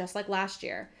perfect or just like last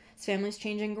year. As families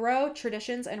change and grow,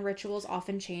 traditions and rituals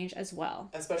often change as well.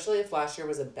 Especially if last year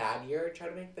was a bad year, try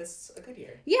to make this a good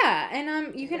year. Yeah,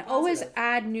 and you can always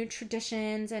add new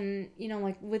traditions, and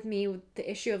like with me, with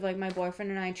the issue of like my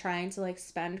boyfriend and I trying to like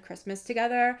spend Christmas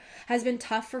together has been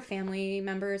tough for family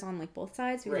members on like both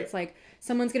sides, because it's like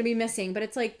someone's gonna be missing, but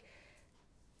it's like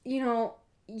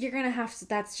you're gonna have to,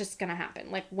 that's just gonna happen.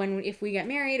 Like if we get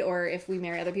married or if we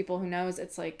marry other people, who knows,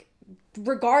 it's like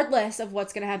regardless of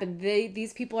what's gonna happen,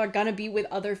 these people are gonna be with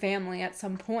other family at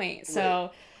some point.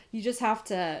 So you just have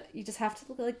to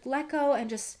like let go and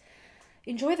just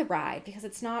enjoy the ride, because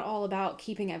it's not all about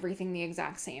keeping everything the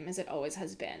exact same as it always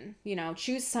has been.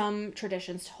 Choose some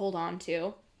traditions to hold on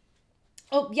to.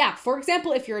 Oh yeah, for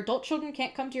example, if your adult children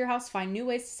can't come to your house, find new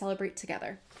ways to celebrate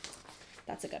together.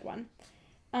 That's a good one.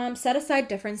 Set aside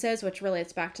differences, which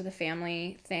relates back to the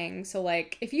family thing. So,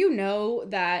 like, if you know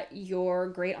that your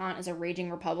great aunt is a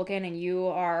raging Republican and you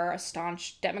are a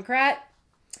staunch Democrat,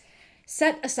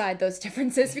 set aside those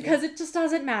differences, because it just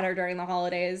doesn't matter during the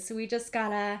holidays. We just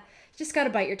gotta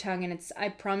bite your tongue, and I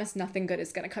promise nothing good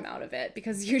is gonna come out of it,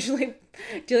 because usually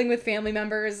dealing with family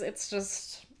members, it's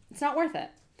not worth it.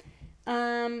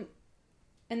 And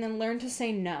then learn to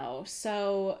say no.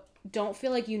 So don't feel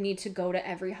like you need to go to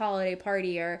every holiday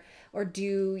party or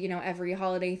do, every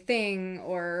holiday thing,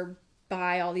 or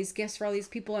buy all these gifts for all these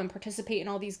people and participate in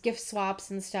all these gift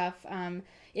swaps and stuff.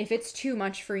 If it's too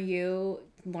much for you,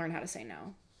 learn how to say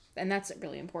no. And that's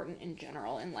really important in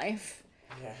general in life.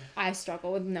 Yeah. I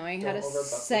struggle with knowing how to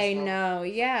say no.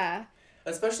 Yeah.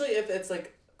 Especially if it's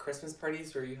like Christmas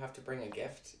parties where you have to bring a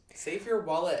gift. Save your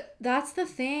wallet. That's the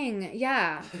thing.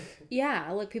 Yeah.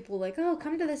 Yeah. Like people like, oh,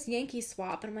 come to this Yankee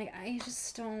swap. And I'm like, I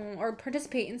just don't. Or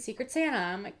participate in Secret Santa.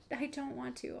 I'm like, I don't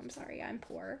want to. I'm sorry. I'm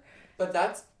poor. But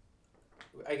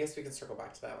I guess we can circle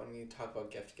back to that when we talk about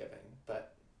gift giving.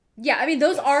 But yeah, I mean,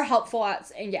 those are helpful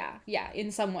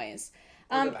in some ways.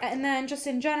 And then just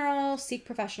in general, seek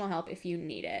professional help if you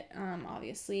need it.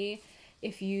 Obviously,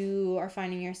 if you are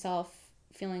finding yourself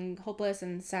feeling hopeless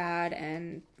and sad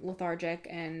and lethargic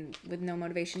and with no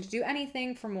motivation to do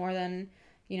anything for more than,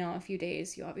 a few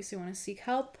days, you obviously want to seek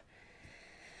help.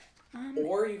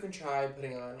 Or you can try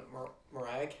putting on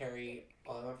Mariah Carey,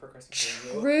 All I Want for Christmas Is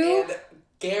You. True. And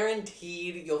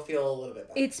guaranteed you'll feel a little bit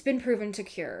better. It's been proven to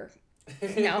cure.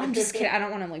 No, I'm just kidding. I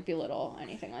don't want to belittle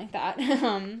anything like that.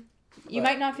 You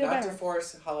might not feel better. Not to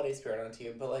force holiday spirit onto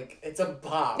you, but it's a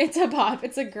bop. It's a bop.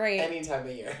 It's a great. Any time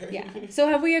of year. Yeah. So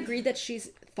have we agreed that she's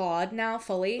thawed now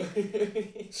fully?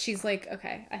 She's like,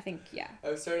 okay, I think, yeah.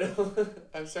 I've started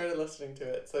listening to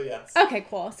it, so yes. Okay,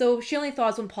 cool. So she only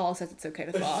thaws when Paul says it's okay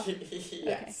to thaw.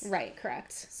 Yes. Okay. Right,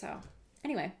 correct. So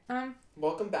anyway,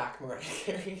 welcome back, Mariah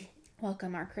Carey.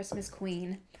 Welcome, our Christmas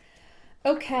queen.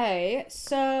 Okay,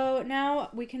 so now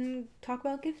we can talk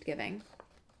about gift giving.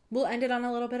 we'll end it on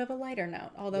a little bit of a lighter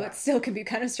note, although Yeah. it still can be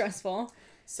kind of stressful.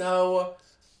 So,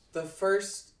 the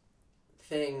first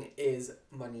thing is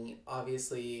money.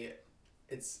 Obviously,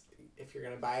 it's if you're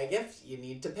gonna buy a gift, you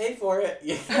need to pay for it.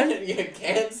 You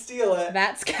can't steal it.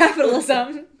 That's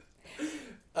capitalism.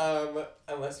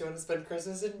 Unless you want to spend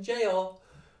Christmas in jail.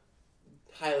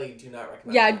 Highly do not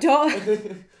recommend. Yeah, that.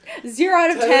 don't. 0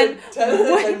 out of 10. 10 out of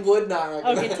 10 would not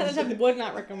recommend. Okay, 10 out of 10 would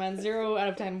not recommend. 0 out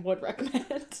of 10 would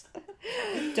recommend.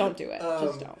 Don't do it.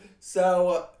 Just don't.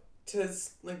 So, to,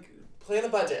 like, plan a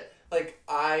budget. Like,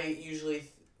 I usually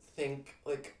think,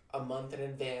 like, a month in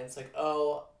advance. Like,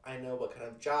 oh, I know what kind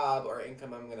of job or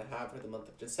income I'm going to have for the month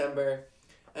of December.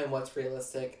 And what's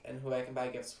realistic. And who I can buy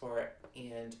gifts for.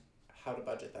 And how to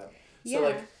budget them. Yeah. So,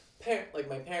 like,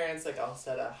 my parents, like, I'll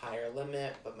set a higher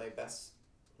limit. But my best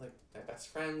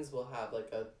friends will have,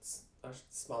 like, a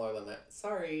smaller limit.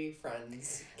 Sorry,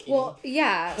 friends. Katie. Well,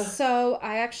 yeah. So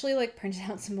I actually like printed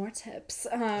out some more tips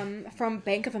from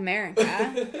Bank of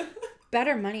America.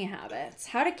 Better money habits.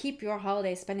 How to keep your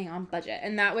holiday spending on budget.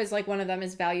 And that was like one of them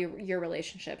is value your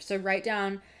relationship. So write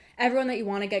down everyone that you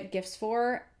want to get gifts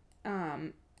for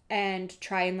and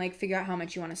try and like figure out how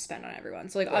much you want to spend on everyone.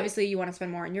 So like Right. obviously you want to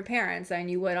spend more on your parents than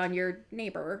you would on your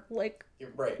neighbor. Like You're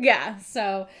right. yeah.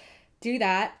 So do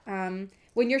that.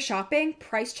 When you're shopping,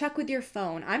 price check with your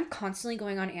phone. I'm constantly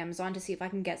going on Amazon to see if I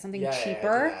can get something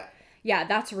cheaper. Yeah, that. Yeah,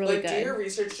 that's really like, good. do your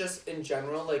research just in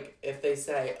general. Like, if they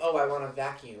say, oh, I want a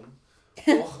vacuum.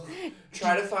 Well,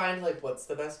 try to find, like, what's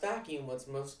the best vacuum? What's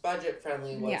most budget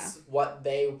friendly? What's what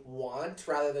they want,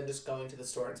 rather than just going to the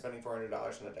store and spending $400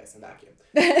 on a Dyson vacuum.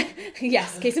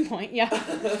 Yes, case in point, yeah.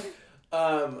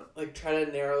 Like, try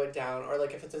to narrow it down. Or,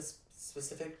 like, if it's a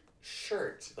specific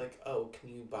shirt, like, oh, can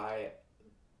you buy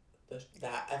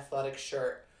that athletic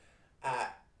shirt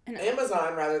at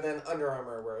Amazon rather than Under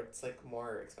Armour, where it's like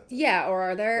more expensive. Yeah, or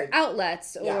are there like,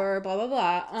 outlets or blah blah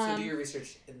blah. So do your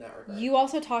research in that regard. You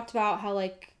also talked about how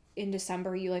like in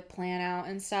December you like plan out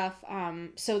and stuff.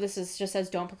 So this is just says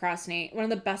don't procrastinate. One of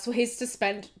the best ways to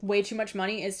spend way too much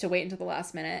money is to wait until the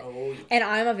last minute. Oh, yeah. And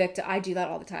I'm a victim. I do that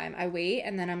all the time. I wait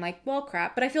and then I'm like, well,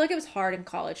 crap. But I feel like it was hard in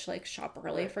college to like shop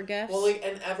early for gifts. Well, like,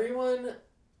 and everyone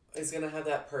is gonna have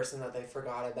that person that they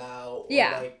forgot about. Or,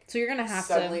 yeah. Like, so you're gonna have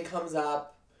suddenly comes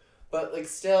up, but like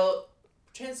still,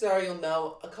 chances are you'll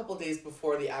know a couple days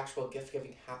before the actual gift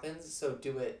giving happens. So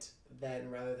do it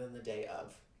then rather than the day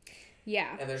of.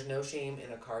 Yeah. And there's no shame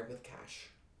in a card with cash.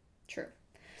 True.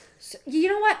 So, you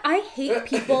know what? I hate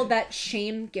people that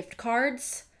shame gift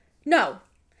cards. No.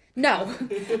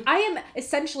 I am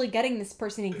essentially getting this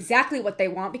person exactly what they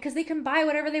want because they can buy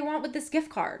whatever they want with this gift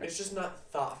card. It's just not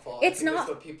thoughtful. It's not. That's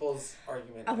what people's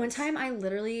argument is. One time I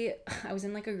was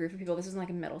in like a group of people. This was like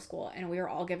in middle school. And we were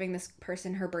all giving this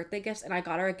person her birthday gifts. And I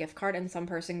got her a gift card. And some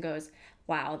person goes,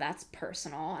 wow, that's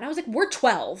personal. And I was like, we're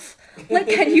 12. Like,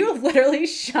 can you literally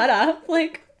shut up?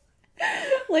 Like,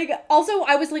 also,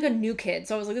 I was like a new kid.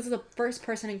 So I was like, this is the first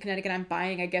person in Connecticut I'm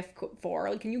buying a gift for.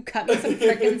 Like, can you cut me some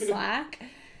freaking slack?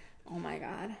 Oh my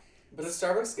god. But a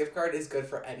Starbucks gift card is good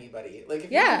for anybody. Like,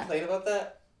 if you complain about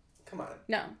that, come on.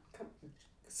 No.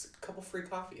 It's a couple free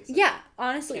coffees. Yeah,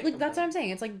 honestly. Like, complain. that's what I'm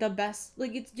saying. It's like the best.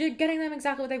 Like, you're getting them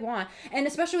exactly what they want. And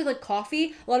especially with like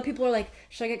coffee, a lot of people are like,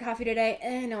 should I get coffee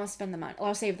today? No, I'll spend the money.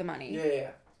 I'll save the money.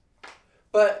 Yeah.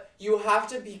 But you have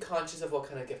to be conscious of what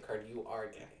kind of gift card you are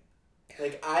getting.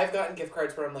 Like, I've gotten gift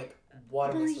cards where I'm like,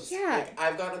 what am I supposed to... Like,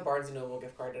 I've gotten a Barnes & Noble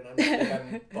gift card and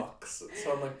I'm like, books.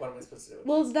 So I'm like, what am I supposed to do with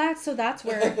Well, this? that's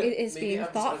where it is Maybe being I'm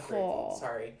just thoughtful. ungrateful.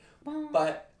 Sorry. Well,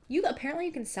 But... Apparently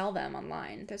you can sell them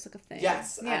online. There's like a thing.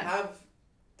 Yes, yeah. I have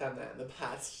done that in the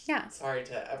past. Yeah. Sorry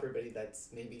to everybody that's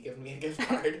maybe given me a gift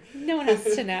card. No one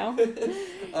has to know.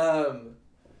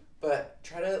 But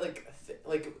try to,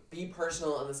 be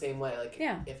personal in the same way. Like,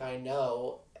 if I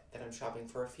know that I'm shopping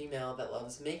for a female that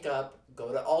loves makeup,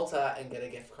 go to Ulta and get a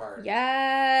gift card.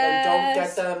 Yes. Like, don't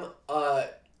get them a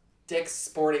Dick's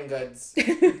Sporting Goods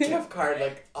gift card.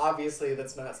 Like, obviously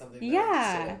that's not something that I'm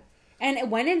interested in.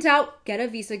 And when in doubt, get a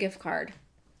Visa gift card.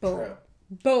 Boom. True.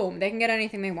 Boom. They can get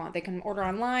anything they want. They can order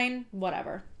online,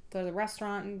 whatever. Go to the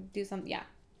restaurant and do something. Yeah.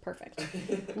 Perfect.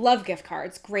 Love gift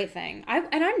cards. Great thing.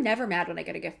 I'm never mad when I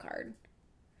get a gift card.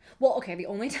 Well, okay, the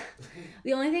only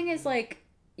thing is like,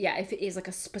 yeah, if it is like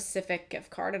a specific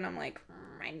gift card and I'm like,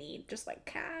 I need just like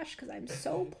cash because I'm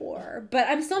so poor. But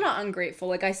I'm still not ungrateful.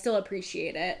 Like, I still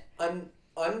appreciate it.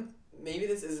 Maybe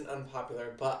this isn't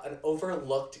unpopular, but an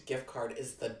overlooked gift card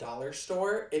is the dollar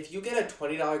store. If you get a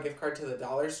 $20 gift card to the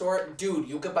dollar store, dude,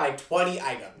 you could buy 20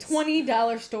 items.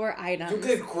 $20 store items. You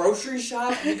could grocery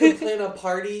shop, you could plan a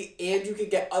party, and you could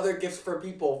get other gifts for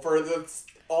people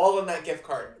all in that gift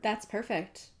card. That's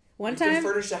perfect. One You time, can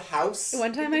furnish a house.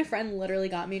 one time my friend literally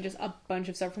got me just a bunch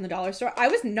of stuff from the dollar store. I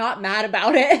was not mad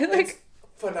about it. Like, It's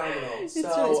phenomenal. it's So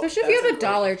really, especially if that's you have a great-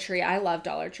 Dollar Tree. I love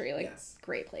Dollar Tree. Like, Yes.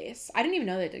 great place. I didn't even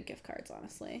know they did gift cards,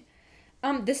 honestly.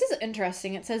 This is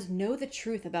interesting. It says, know the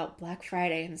truth about Black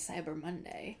Friday and Cyber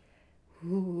Monday.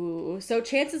 Ooh. So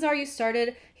chances are you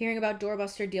started hearing about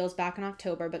doorbuster deals back in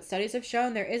October, but studies have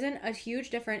shown there isn't a huge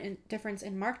difference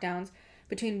in markdowns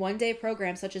between one-day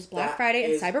programs such as Black That Friday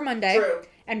and is Cyber Monday true.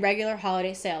 and regular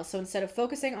holiday sales. So instead of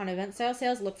focusing on event style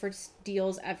sales, look for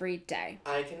deals every day.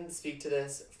 I can speak to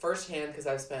this firsthand because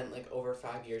I've spent like over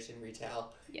 5 years in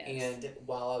retail. Yes. And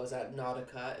while I was at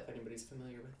Nautica, if anybody's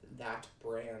familiar with that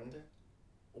brand,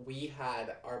 we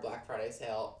had our Black Friday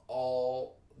sale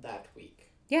all that week.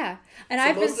 Yeah. And So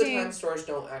I've been most of the seeing time stores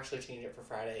don't actually change it for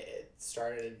Friday. It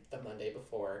started the Monday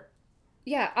before.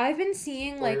 Yeah, I've been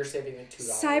seeing Or like you're saving like $2.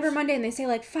 Cyber Monday and they say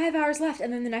like 5 hours left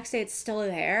and then the next day it's still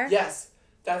there. Yes.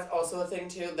 That's also a thing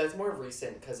too. That's more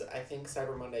recent because I think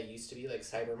Cyber Monday used to be like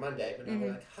Cyber Monday, but now they're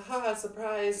like, haha,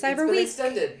 surprise! Cyber it's been Week.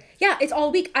 extended. Yeah, it's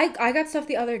all week. I got stuff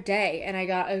the other day and I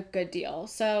got a good deal.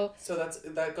 So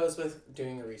That goes with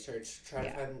doing your research. Try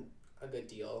Yeah. to find a good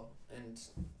deal and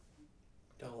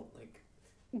don't like.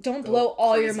 don't Go blow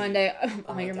all your crazy Monday,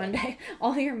 on that day.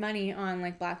 all your money on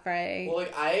like Black Friday. Well,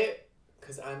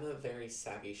 because I'm a very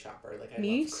savvy shopper. Like I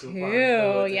Me love too, coupon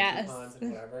codes and yes. coupons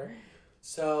and whatever.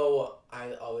 So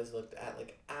I always looked at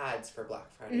like ads for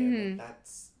Black Friday. I'm like,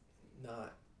 that's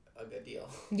not a good deal.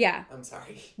 Yeah. I'm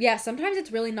sorry. Yeah, sometimes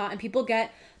it's really not. And people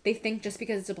they think just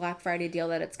because it's a Black Friday deal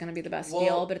that it's going to be the best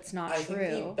deal, but it's not I true.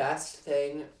 think the best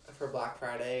thing for Black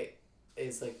Friday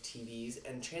is like TVs,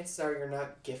 and chances are you're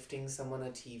not gifting someone a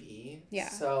TV. Yeah.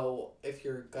 So if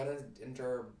you're gonna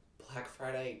endure Black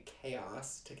Friday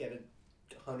chaos to get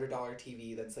a $100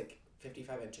 TV that's like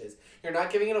 55 inches, you're not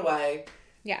giving it away.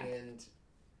 Yeah. And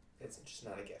it's just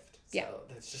not a gift. Yeah. So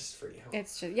that's just for you.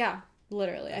 It's just, yeah,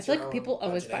 literally. That's I feel your like own people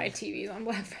always buy budgeting. TVs on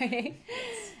Black Friday.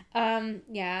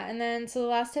 Yeah, and then so the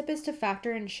last tip is to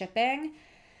factor in shipping.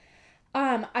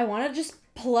 I want to just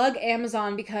plug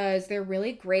Amazon because they're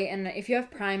really great, and if you have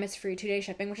Prime, it's free 2-day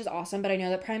shipping, which is awesome, but I know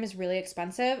that Prime is really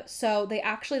expensive. So they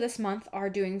actually this month are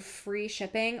doing free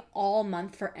shipping all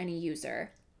month for any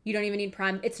user. You don't even need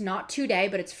Prime. It's not 2-day,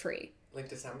 but it's free. Like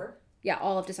December? Yeah,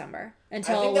 all of December I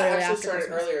until think that literally actually after started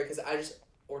Christmas. earlier because I just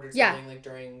ordered Yeah. something like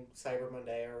during Cyber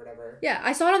Monday or whatever. Yeah,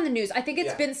 I saw it on the news. I think it's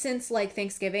Yeah. been since like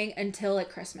Thanksgiving until like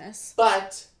Christmas.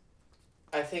 But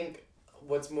I think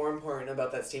what's more important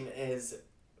about that statement is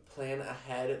plan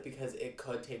ahead because it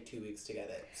could take 2 weeks to get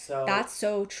it. So That's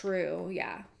so true.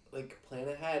 Yeah. like plan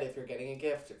ahead if you're getting a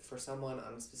gift for someone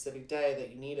on a specific day that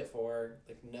you need it for.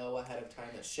 Like know ahead of time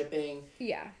that shipping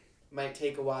Yeah. might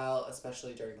take a while,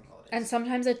 especially during the holidays. And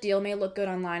sometimes a deal may look good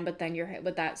online, but then you're hit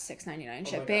with that $6.99 Oh my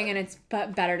shipping, God. and it's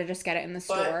better to just get it in the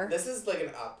store. But this is like an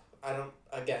up. I don't,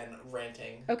 again,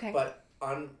 ranting. Okay. But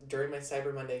during my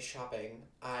Cyber Monday shopping,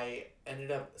 I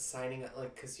ended up signing up,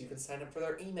 like, because you can sign up for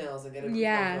their emails and get a coupon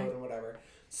Yeah. code and whatever.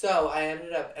 So I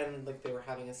ended up, and like they were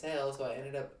having a sale, so I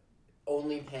ended up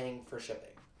only paying for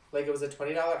shipping. Like it was a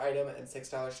 $20 item and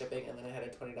 $6 shipping, and then I had a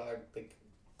 $20 like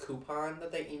coupon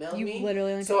that they emailed You me.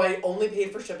 literally only So I only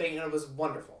paid for shipping, and it was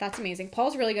wonderful. That's amazing.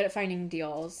 Paul's really good at finding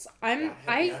deals. Yeah, hit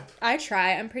me up. I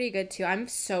try. I'm pretty good too. I'm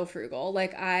so frugal.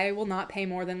 Like I will not pay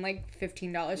more than like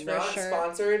 $15 for a Not shirt.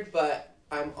 sponsored, but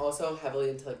I'm also heavily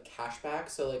into like cashback.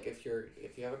 So like if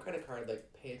you have a credit card,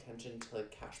 like pay attention to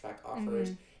like cashback offers.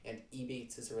 Mm-hmm. And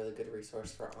Ebates is a really good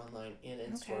resource for online and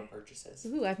in-store Okay. purchases.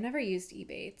 Ooh, I've never used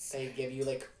Ebates. They give you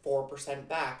like 4%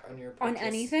 back on your purchase. On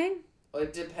anything? Well,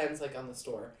 it depends like on the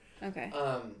store. Okay.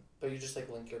 But you just like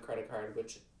link your credit card,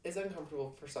 which is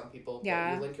uncomfortable for some people.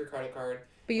 Yeah. But you link your credit card.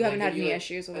 But you and haven't they had give you, any like-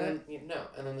 issues with and it. then, no,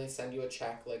 and then they send you a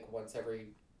check like once every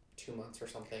 2 months or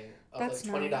something of That's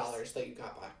like $20 nice. that you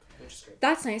got back, which is great.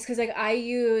 That's nice because like I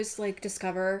use like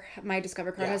Discover. My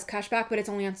Discover card Yeah. has cashback, but it's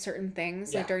only on certain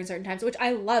things Yeah. like during certain times, which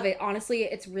I love it. Honestly,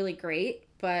 it's really great.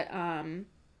 But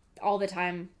all the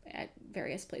time at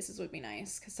various places would be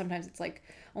nice because sometimes it's like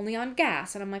only on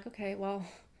gas, and I'm like, okay, well,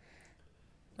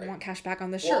 I Right. want cashback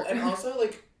on this Well, shirt. and also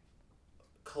like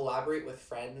collaborate with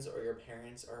friends or your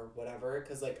parents or whatever,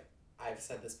 because like I've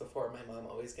said this before, my mom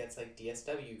always gets like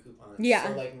DSW coupons. Yeah.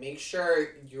 So like make sure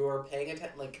you're paying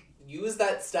attention. Like use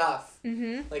that stuff.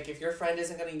 Mm-hmm. Like if your friend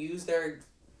isn't gonna use their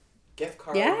gift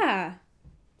card, Yeah.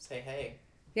 say hey.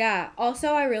 Yeah. Also,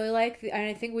 I really like, and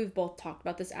I think we've both talked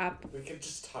about this app. We could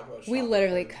just talk about. We shopping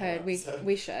literally for an entire could. We episode.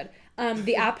 we should.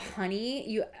 The app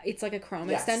Honey, it's like a Chrome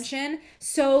Yes. extension.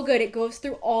 So good. It goes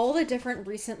through all the different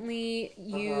recently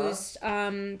used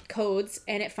codes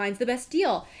and it finds the best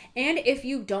deal. And if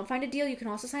you don't find a deal, you can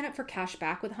also sign up for cash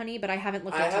back with Honey, but I haven't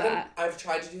looked into that. I've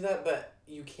tried to do that, but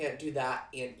you can't do that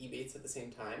and Ebates at the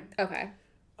same time. Okay.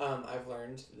 I've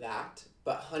learned that.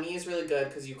 But Honey is really good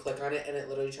because you click on it and it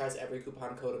literally tries every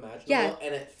coupon code imaginable. Yeah.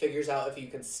 And it figures out if you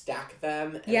can stack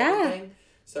them and Yeah. everything.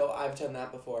 So I've done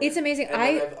that before. It's amazing. And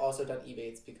then I've also done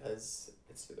Ebates because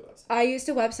it's through the website. I used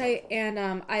a website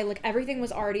and I like everything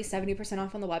was already 70%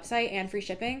 off on the website and free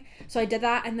shipping. So I did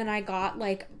that and then I got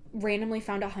like randomly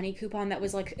found a Honey coupon that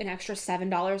was like an extra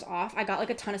 $7 off. I got like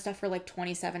a ton of stuff for like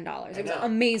 $27. It was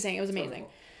amazing. It was amazing.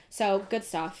 So good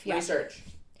stuff. Yeah. Research.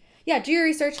 Yeah, do your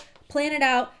research, plan it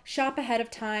out, shop ahead of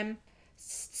time.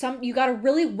 You got to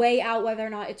really weigh out whether or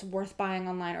not it's worth buying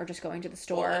online or just going to the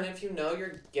store. Well, and if you know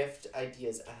your gift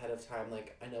ideas ahead of time,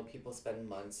 like I know people spend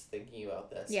months thinking about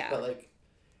this. Yeah. But like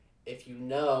if you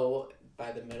know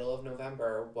by the middle of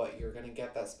November what you're going to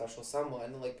get that special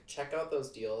someone, like check out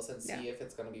those deals and see if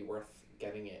it's going to be worth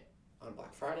getting it on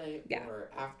Black Friday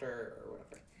or after or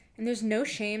whatever. And there's no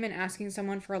shame in asking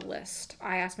someone for a list.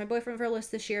 I asked my boyfriend for a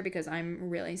list this year because I'm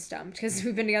really stumped because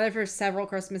we've been together for several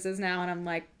Christmases now and I'm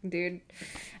like, dude,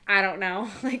 I don't know.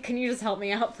 Like, can you just help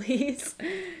me out, please?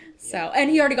 So, and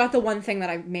he already got the one thing that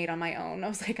I made on my own. I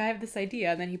was like, I have this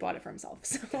idea, and then he bought it for himself.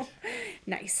 So,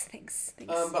 nice. Thanks.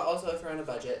 But also, if you're on a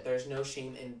budget, there's no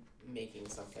shame in making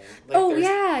something. Like,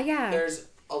 yeah. There's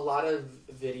a lot of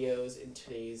videos in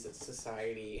today's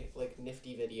society, like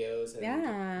nifty videos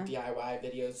and DIY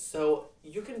videos. So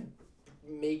you can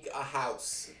make a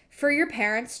house. For your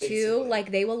parents too,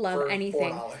 like they will love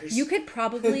anything. $4. You could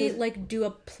probably like do a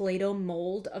Play-Doh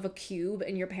mold of a cube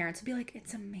and your parents would be like,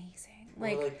 it's amazing.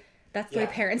 Like that's the way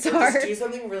parents are. Just do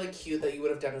something really cute that you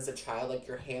would have done as a child, like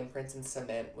your handprints in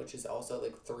cement, which is also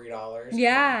like $3.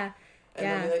 Yeah. And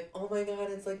they'll be like, oh my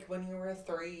god, it's like when you were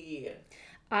 3.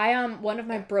 One of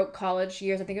my broke college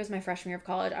years, I think it was my freshman year of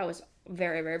college, I was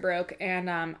very, very broke. And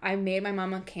I made my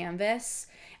mom a canvas.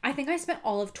 I think I spent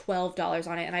all of $12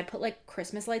 on it. And I put like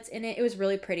Christmas lights in it. It was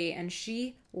really pretty. And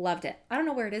she loved it. I don't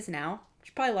know where it is now.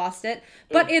 She probably lost it.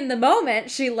 But in the moment,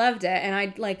 she loved it. And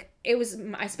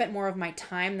I spent more of my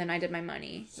time than I did my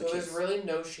money. So there's really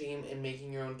no shame in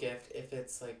making your own gift if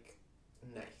it's like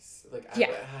nice. Like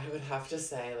I would have to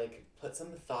say, like, put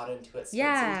some thought into it,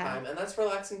 spend some time, and that's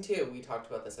relaxing too. We talked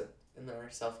about this in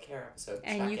our self-care episode.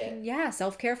 And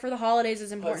self-care for the holidays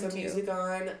is important too. Put some music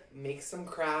on, make some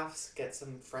crafts, get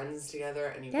some friends together,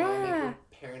 and you want to make your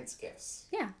parents gifts.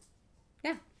 Yeah,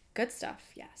 good stuff.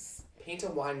 Yes. Paint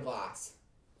a wine glass.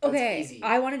 That's easy.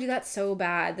 I want to do that so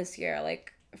bad this year,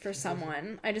 like for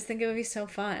someone. I just think it would be so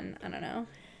fun. I don't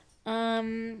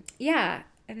know. Yeah.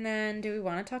 And then, do we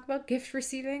want to talk about gift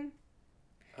receiving?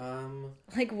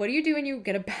 Like, what do you do when you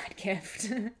get a bad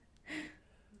gift?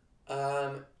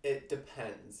 It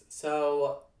depends.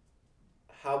 So,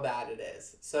 how bad it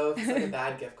is. So, if it's like a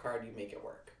bad gift card, you make it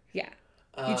work. Yeah.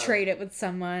 You trade it with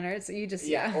someone, or so you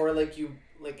just or like you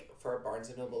for a Barnes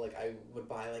and Noble, like I would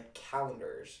buy like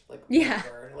calendars, like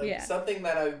whatever, something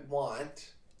that I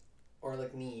want or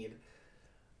like need,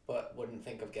 but wouldn't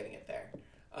think of getting it there.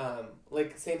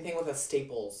 Like same thing with a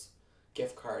Staples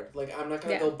gift card. Like I'm not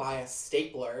gonna go buy a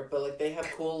stapler, but like they have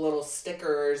cool little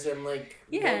stickers and like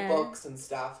notebooks and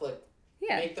stuff. Like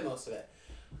make the most of it.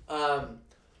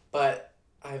 But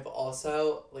I've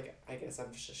also like I guess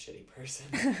I'm just a shitty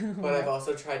person, but I've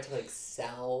also tried to like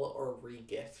sell or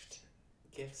re-gift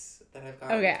gifts that I've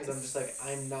gotten because I'm just like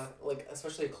I'm not like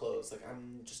especially clothes. Like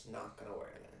I'm just not gonna wear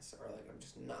this or like I'm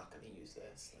just not gonna use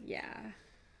this. Like,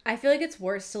 I feel like it's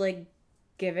worse to like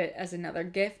give it as another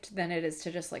gift than it is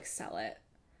to just like sell it,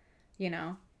 you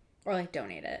know, or like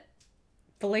donate it.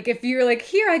 But like if you're like,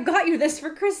 here, I got you this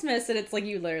for Christmas, and it's like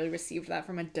you literally received that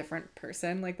from a different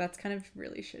person, like that's kind of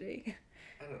really shitty.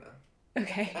 I don't know.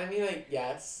 Okay. I mean, like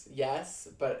yes,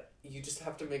 but you just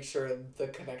have to make sure the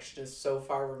connection is so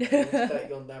far removed that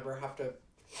you'll never have to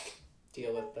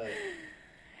deal with the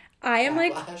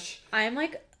backlash. I am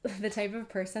like the type of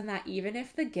person that even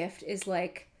if the gift is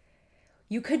like,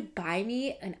 you could buy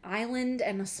me an island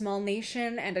and a small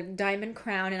nation and a diamond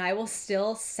crown and I will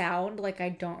still sound like I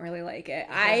don't really like it.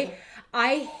 I'm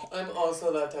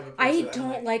also that type of person. I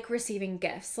don't like receiving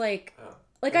gifts. Like,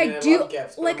 I do. Love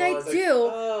gifts, like I do.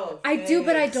 Oh, I do,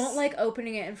 but I don't like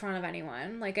opening it in front of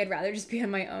anyone. Like I'd rather just be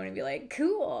on my own and be like,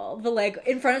 cool. But like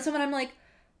in front of someone, I'm like,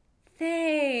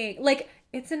 thanks. Like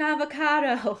It's an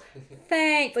avocado.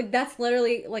 Thanks. Like, that's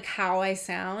literally, like, how I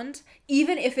sound.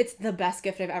 Even if it's the best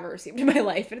gift I've ever received in my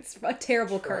life. And it's a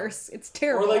terrible curse. It's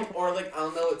terrible. Or like,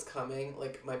 I'll know it's coming.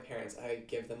 Like, my parents, I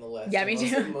give them a list. Yeah, me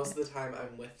too. Most of the time,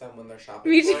 I'm with them when they're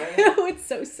shopping Me too. for it. It's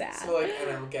so sad. So, like,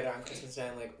 and I'll get it on Christmas Day.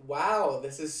 I'm like, wow,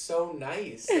 this is so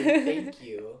nice. Like, thank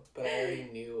you. But I already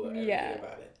knew everything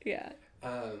about it. Yeah.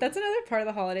 That's another part of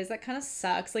the holidays that kind of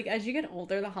sucks. Like, as you get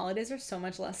older, the holidays are so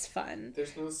much less fun.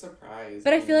 There's no surprise.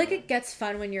 But I feel like it gets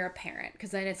fun when you're a parent, because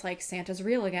then it's like Santa's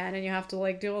real again and you have to,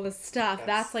 like, do all this stuff.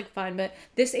 That's like fun. But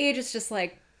this age, it's just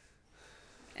like,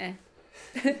 I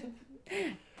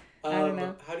don't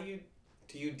know. How do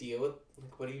you deal with,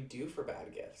 like, what do you do for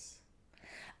bad gifts?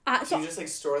 So do you just, like,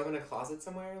 store them in a closet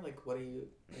somewhere? Like, what do you...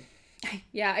 Like...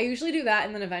 Yeah, I usually do that,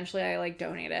 and then eventually I, like,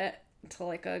 donate it to,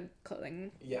 like, a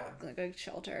clothing, yeah, like a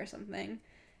shelter or something.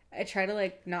 I try to,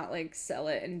 like, not, like, sell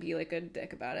it and be, like, a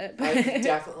dick about it. But I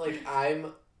definitely, like,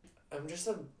 I'm just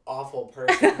an awful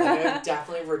person. Like, I've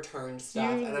definitely returned stuff,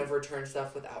 and I've returned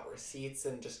stuff without receipts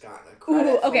and just gotten a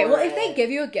credit okay, for well, it. if they give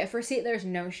you a gift receipt, there's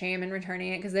no shame in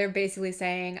returning it, because they're basically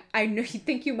saying, I know you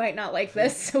think you might not like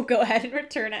this, so go ahead and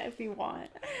return it if you want.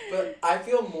 But I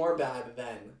feel more bad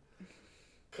then.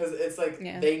 Because it's like,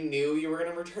 they knew you were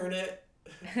going to return it.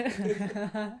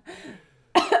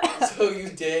 So you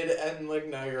did, and, like,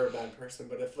 now you're a bad person.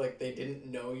 But if, like, they didn't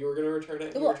know you were going to return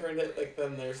it and you returned it, like,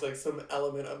 then there's, like, some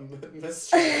element of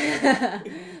mischief.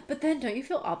 But then don't you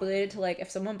feel obligated to, like, if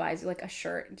someone buys you, like, a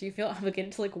shirt, do you feel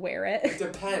obligated to, like, wear it? It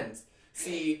depends.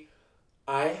 See,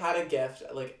 I had a gift,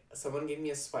 like, someone gave me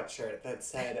a sweatshirt that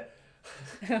said...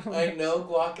 I know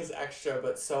guac is extra,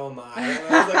 but so am I. And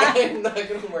I was like, I'm not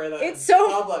gonna wear that. It's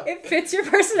so it fits your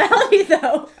personality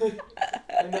though.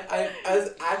 And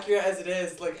as accurate as it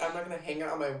is, like, I'm not gonna hang it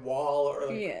on my wall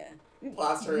or, like,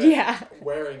 plaster it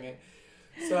wearing it.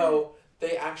 So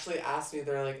they actually asked me,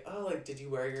 they're like, oh, like, did you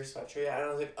wear your sweatshirt yet? And I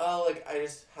was like, oh, like, I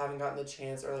just haven't gotten the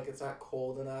chance, or, like, it's not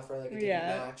cold enough, or, like, it didn't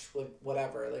match, like,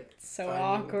 whatever. Like, so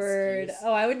awkward.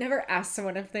 Oh, I would never ask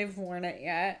someone if they've worn it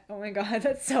yet. Oh my god,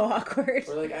 that's so awkward.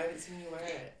 Or, like, I haven't seen you wear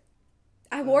it.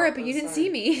 I wore it, but you didn't see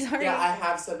me. Sorry. Yeah, I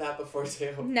have said that before,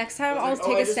 too. Next time, I'll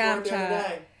take a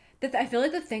Snapchat. I feel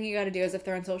like the thing you gotta do is, if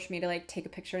they're on social media, like, take a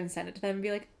picture and send it to them and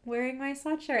be like, wearing my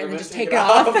sweatshirt, and then just take it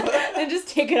off. And just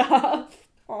take it off.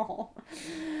 Oh.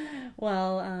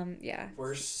 Well, yeah.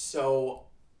 We're so,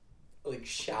 like,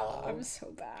 shallow. I'm so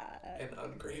bad. And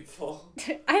ungrateful.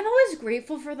 I'm always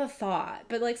grateful for the thought,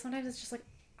 but, like, sometimes it's just like,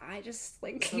 I just,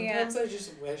 like, can't. Sometimes I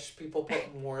just wish people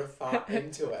put more thought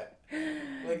into it.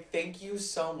 Like, thank you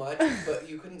so much, but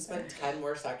you couldn't spend 10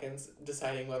 more seconds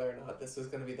deciding whether or not this was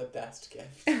going to be the best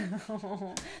gift.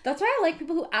 That's why I like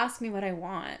people who ask me what I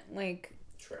want. Like,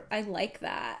 true. I like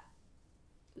that.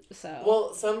 So.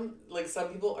 Well, some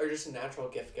people are just natural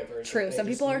gift givers. True. Some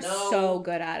people are so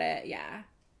good at it. Yeah.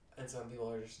 And some people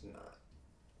are just not.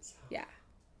 So. Yeah.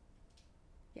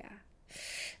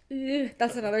 Yeah.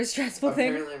 That's another stressful thing.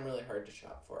 Apparently, I'm really hard to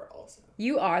shop for also.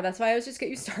 You are. That's why I always just get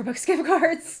you Starbucks gift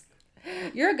cards.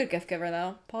 You're a good gift giver,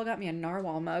 though. Paul got me a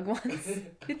narwhal mug once.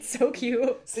 It's so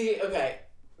cute. See, okay.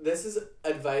 This is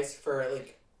advice for,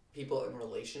 like, people in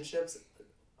relationships.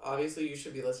 Obviously, you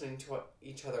should be listening to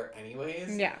each other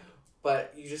anyways. Yeah.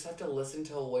 But you just have to listen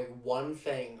to, like, one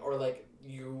thing. Or, like,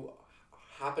 you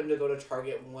happen to go to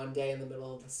Target one day in the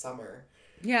middle of the summer.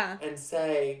 Yeah. And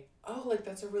say, oh, like,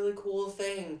 that's a really cool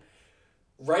thing.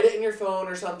 Write it in your phone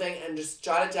or something and just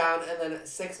jot it down. And then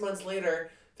 6 months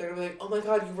later, they're going to be like, oh, my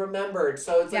God, you remembered.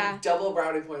 So it's, like, double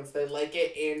brownie points. They like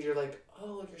it, and you're like,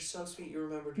 oh, you're so sweet. You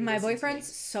remembered. My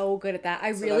boyfriend's so good at that.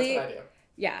 That's what I do.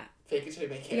 Yeah. Fake it till you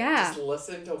make it. Yeah. Just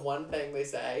listen to one thing they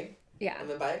say. Yeah. And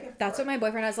then buy a gift. That's what my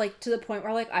boyfriend has, like, to the point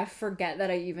where, like, I forget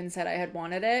that I even said I had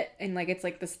wanted it. And, like, it's,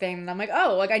 like, this thing. And I'm like,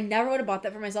 oh, like, I never would have bought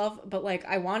that for myself. But, like,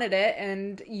 I wanted it.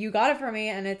 And you got it for me.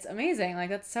 And it's amazing. Like,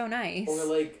 that's so nice. Or,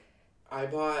 like, I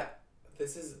bought...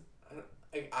 This is...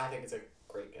 I think it's a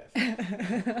great gift.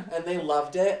 And they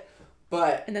loved it.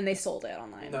 But... And then they sold it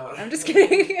online. No. I'm just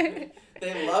kidding.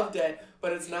 They loved it.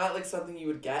 But it's not, like, something you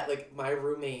would get. Like, my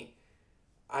roommate...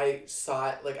 I saw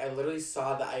it, like, I literally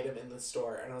saw the item in the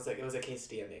store, and I was like, it was a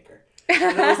quesadilla maker.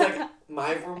 And I was like,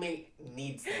 my roommate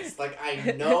needs this. Like,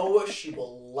 I know she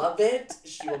will love it.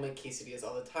 She will make quesadillas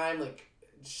all the time. Like,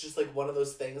 it's just, like, one of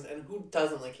those things. And who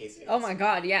doesn't like quesadillas? Oh, my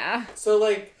God, yeah. So,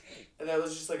 like, that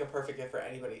was just, like, a perfect gift for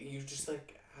anybody. You just,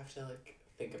 like, have to, like,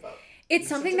 think about. It's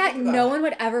something that no one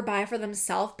would ever buy for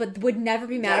themselves, but would never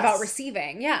be mad about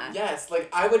receiving. Yeah. Yes, like,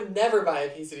 I would never buy a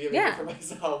quesadilla maker for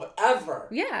myself, ever.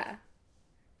 Yeah.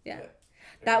 Yeah.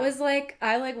 That was, like,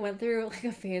 I, like, went through, like,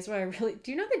 a phase where I really... Do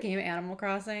you know the game Animal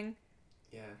Crossing?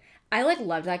 Yeah. I like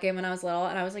loved that game when I was little,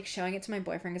 and I was like showing it to my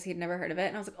boyfriend because he'd never heard of it,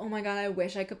 and I was like, oh my god, I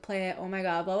wish I could play it. Oh my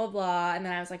god, blah blah blah. And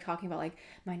then I was like talking about like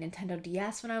my Nintendo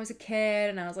DS when I was a kid,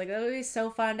 and I was like, that would be so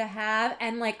fun to have.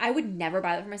 And like I would never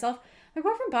buy that for myself. My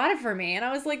boyfriend bought it for me, and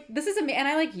I was like, this is amazing. And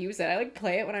I like use it. I like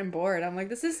play it when I'm bored. I'm like,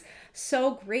 this is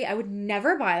so great. I would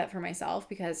never buy that for myself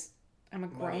because I'm a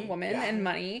grown woman and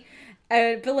money.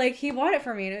 But like he bought it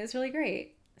for me, and it was really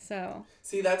great. So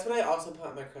see, that's what I also put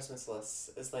on my Christmas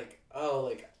list. Is like, oh,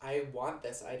 like I want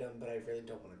this item, but I really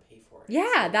don't want to pay for it.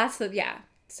 Yeah,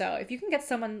 So if you can get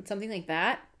someone something like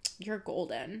that, you're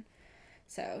golden.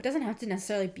 So it doesn't have to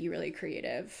necessarily be really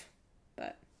creative,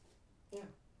 but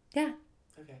yeah.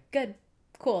 Okay. Good.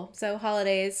 Cool. So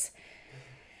holidays.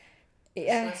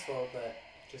 Yeah. Stressful, but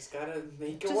just gotta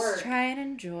make it work. Just try and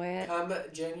enjoy it. Come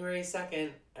January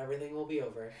 2nd, everything will be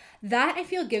over. That I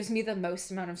feel gives me the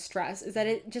most amount of stress is that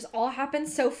it just all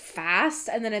happens so fast,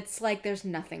 and then it's like there's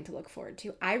nothing to look forward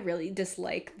to. I really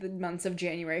dislike the months of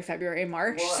January, February,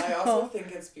 March. Well, so. I also think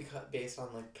it's based on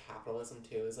like capitalism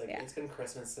too. Is like it's been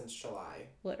Christmas since July.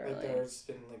 Literally. Like there's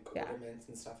been like ornaments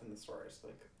and stuff in the stores.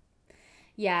 Like.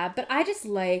 Yeah, but I just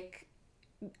like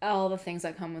all the things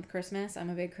that come with Christmas. I'm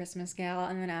a big Christmas gal,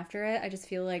 and then after it, I just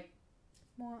feel like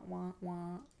wah wah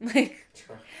wah, like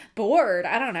bored.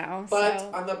 I don't know. But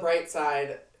on the bright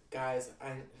side, guys,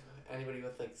 anybody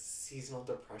with like seasonal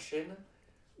depression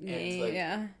and like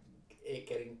it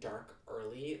getting dark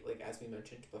early, like as we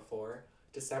mentioned before,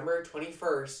 December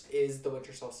 21st is the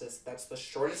winter solstice. That's the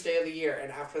shortest day of the year,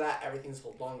 and after that, everything's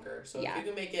longer. So if you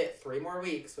can make it 3 more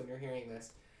weeks when you're hearing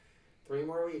this, 3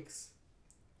 more weeks.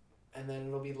 And then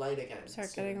it'll be light again.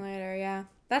 Start getting lighter, yeah.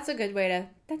 That's a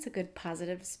good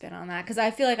positive spin on that. Because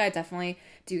I feel like I definitely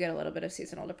do get a little bit of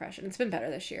seasonal depression. It's been better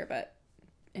this year, but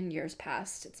in years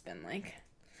past, it's been like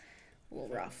a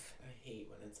little rough. I hate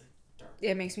when it's like dark.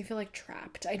 It makes me feel like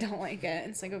trapped. I don't like it.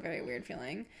 It's like a very weird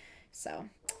feeling. So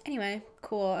anyway,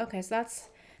 cool. Okay, so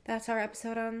that's our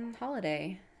episode on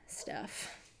holiday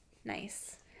stuff.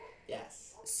 Nice. Yes.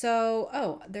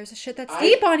 So, there's a shit that's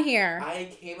deep on here. I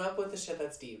came up with a shit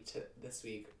that's deep this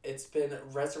week. It's been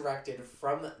resurrected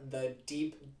from the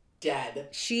deep dead.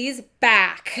 She's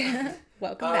back.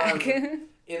 Welcome back.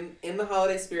 in the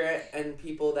holiday spirit, and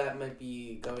people that might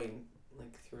be going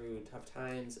like through tough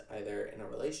times, either in a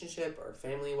relationship or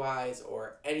family wise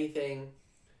or anything.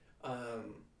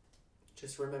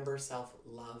 Just remember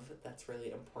self-love. That's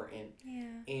really important. Yeah.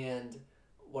 And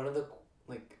one of the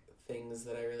like things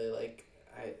that I really like,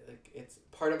 it's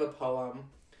part of a poem,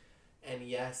 and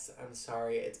yes, I'm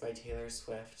sorry, it's by Taylor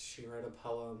Swift. She wrote a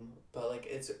poem, but like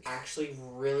it's actually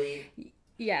really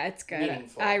it's good.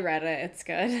 Meaningful. I read it. It's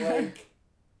good. Like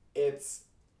it's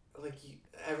like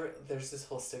there's this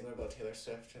whole stigma about Taylor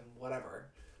Swift and whatever.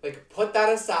 Like put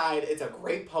that aside. It's a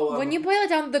great poem. When you boil it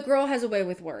down, the girl has a way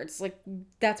with words. Like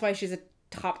that's why she's a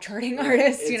top charting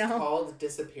artist. It's called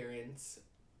Disappearance.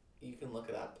 You can look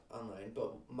it up online.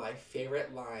 But my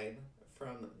favorite line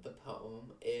from the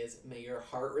poem is, "May your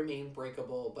heart remain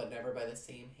breakable, but never by the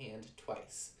same hand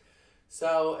twice."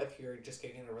 So if you're just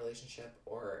getting in a relationship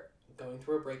or going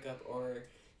through a breakup or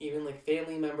even like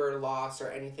family member loss or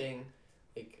anything,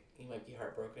 like you might be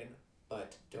heartbroken,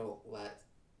 but don't let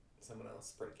someone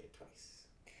else break it twice.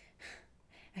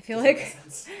 I feel like,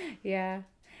 yeah,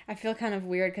 I feel kind of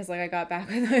weird because like I got back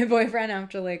with my boyfriend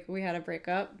after like we had a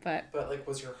breakup, but like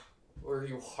were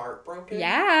you heartbroken?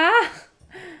 Yeah.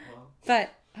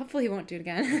 But hopefully he won't do it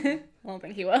again. I don't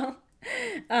think he will.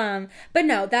 But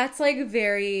no, that's like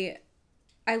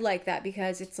I like that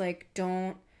because it's like,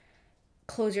 don't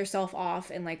close yourself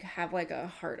off and like have like a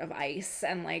heart of ice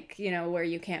and like, you know, where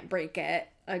you can't break it.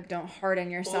 Like don't harden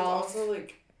yourself. Well, also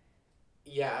like,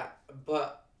 yeah,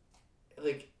 but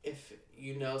like if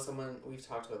you know someone, we've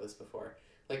talked about this before,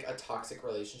 like a toxic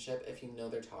relationship, if you know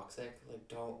they're toxic, like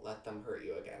don't let them hurt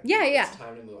you again. Yeah, yeah. It's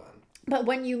time to move on. But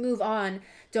when you move on,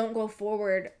 don't go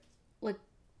forward like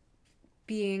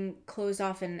being closed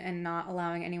off and not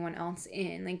allowing anyone else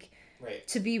in. Like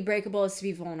to be breakable is to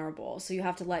be vulnerable. So you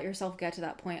have to let yourself get to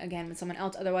that point again with someone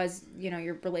else. Otherwise, you know,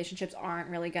 your relationships aren't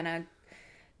really gonna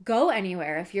go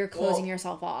anywhere if you're closing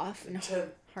yourself off and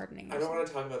hardening yourself. I don't want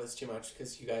to talk about this too much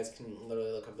because you guys can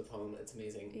literally look up the poem. It's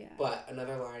amazing. Yeah. But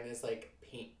another line is like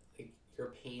pain. Like your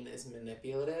pain is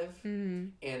manipulative,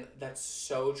 and that's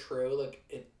so true. Like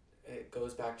it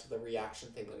goes back to the reaction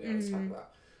thing that we always talk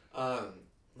about.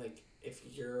 Like if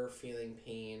you're feeling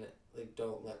pain, like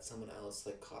don't let someone else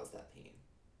like cause that pain.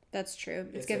 That's true.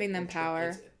 It's giving them power.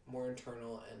 It's more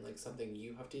internal and like something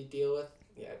you have to deal with.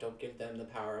 Yeah, don't give them the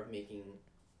power of making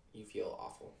you feel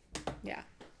awful. Yeah.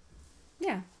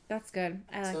 Yeah, that's good.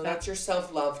 I like that. So that's your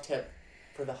self-love tip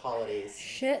for the holidays.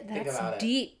 Shit, that's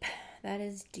deep. That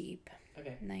is deep.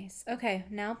 Okay. Nice. Okay,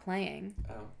 now playing.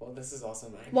 Oh, well, this is also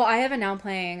mine. Well, I have a now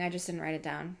playing. I just didn't write it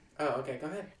down. Oh, okay, go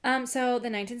ahead. So the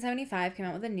 1975 came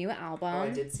out with a new album. Oh, I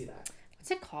did see that. What's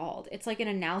it called? It's like an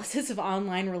analysis of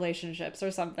online relationships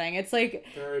or something. It's like...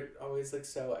 They're always like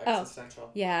so existential.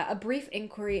 Yeah, a brief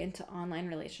inquiry into online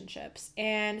relationships.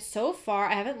 And so far,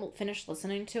 I haven't finished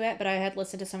listening to it, but I had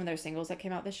listened to some of their singles that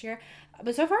came out this year.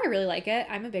 But so far, I really like it.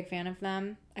 I'm a big fan of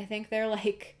them. I think they're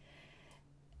like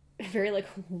very like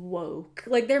woke.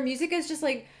 Like their music is just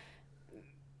like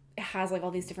it has like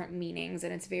all these different meanings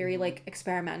and it's very like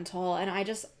experimental. And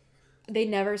they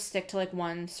never stick to like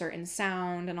one certain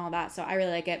sound and all that. So I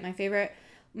really like it.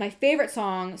 My favorite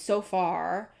song so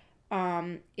far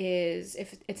is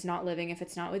If It's Not Living, If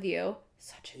It's Not With You.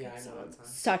 Such a good song. That song.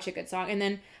 Such a good song. And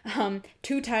then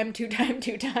Two Time,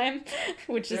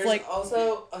 which There's is like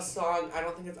also a song, I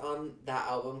don't think it's on that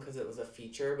album because it was a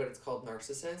feature, but it's called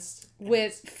Narcissist.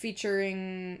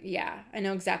 Featuring, yeah, I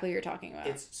know exactly what you're talking about.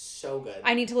 It's so good.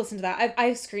 I need to listen to that.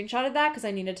 I screenshotted that because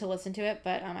I needed to listen to it,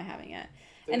 but I haven't yet.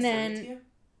 And then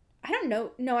I don't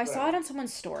know. No, I saw it on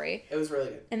someone's story. It was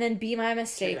really good. And then Be My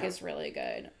Mistake is really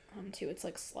good. Too. It's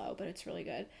like slow, but it's really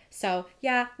good. So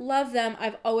yeah, love them.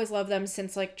 I've always loved them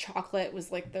since like Chocolate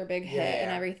was like their big hit and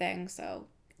everything. So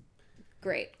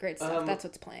great stuff. That's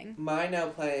what's playing. My now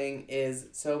playing is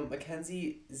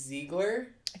Mackenzie Ziegler.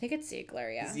 I think it's Ziegler,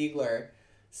 yeah. Ziegler,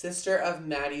 sister of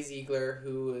Maddie Ziegler,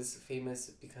 who is famous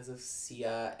because of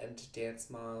Sia and Dance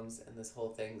Moms and this whole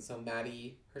thing. So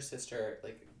Maddie, her sister,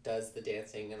 like does the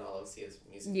dancing and all of Sia's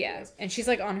music. Yeah, videos. And she's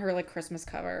like on her like Christmas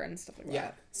cover and stuff like that.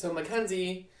 Yeah. So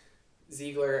Mackenzie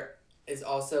Ziegler is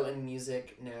also in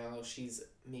music now. She's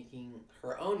making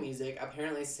her own music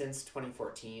apparently since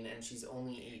 2014, and she's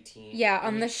only 18. Yeah,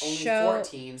 on the show. Only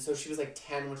 14, so she was like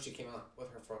 10 when she came out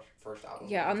with her first album.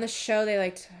 Yeah, on the show they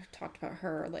like talked about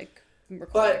her like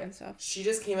recording and stuff. She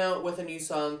just came out with a new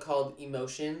song called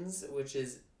Emotions, which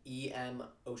is EM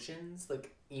Oceans,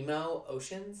 like emo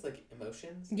oceans, like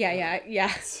emotions. Yeah. You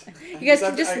guys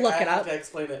can just look it up. I have to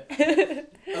explain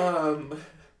it.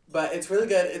 But it's really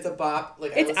good. It's a bop.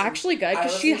 Like it's actually good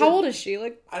because how old is she?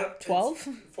 Like 12?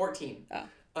 14.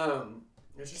 Oh.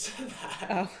 It's just that.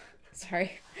 Oh,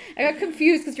 sorry. I got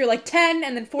confused because you're like 10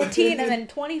 and then 14 and then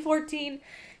 2014.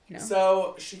 You know.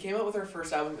 So she came out with her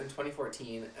first album in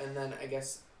 2014, and then I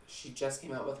guess she just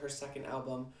came out with her second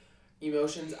album.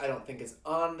 Emotions, I don't think is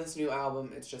on this new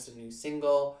album. It's just a new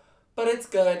single, but it's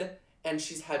good. And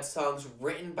she's had songs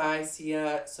written by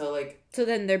Sia, so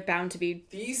then they're bound to be.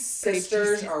 These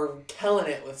sisters are killing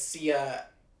it with Sia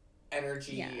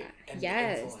energy and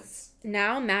influence.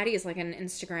 Now Maddie is like an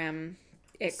Instagram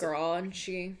girl, and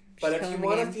she's But if you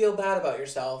want to feel bad about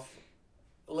yourself,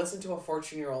 listen to a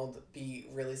 14-year-old be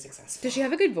really successful. Does she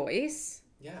have a good voice?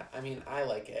 Yeah, I mean, I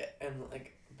like it, and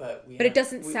but it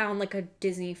doesn't sound like a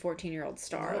Disney 14-year-old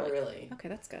star. Not really. Okay,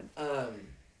 that's good.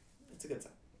 It's a good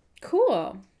song.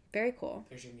 Cool. Very cool.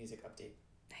 There's your music update.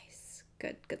 Nice.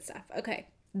 Good stuff. Okay.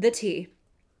 The tea.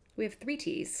 We have 3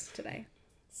 teas today.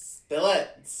 Spill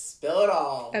it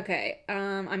all. Okay.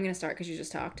 I'm going to start because you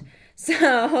just talked.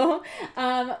 So,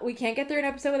 we can't get through an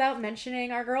episode without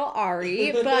mentioning our girl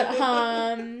Ari, but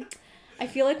I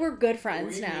feel like we're good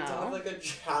friends now. We need to have like a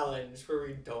challenge where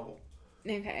we don't.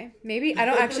 Okay. Maybe. I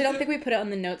don't think we put it on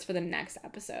the notes for the next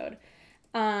episode.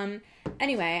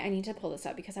 Anyway, I need to pull this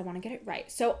up because I want to get it right.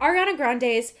 So Ariana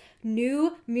Grande's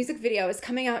new music video is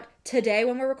coming out today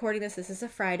when we're recording this. This is a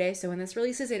Friday, so when this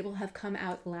releases, it will have come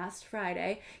out last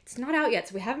Friday. It's not out yet,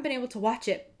 so we haven't been able to watch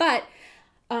it, but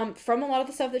from a lot of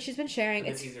the stuff that she's been sharing,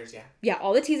 the teasers,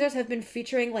 all the teasers have been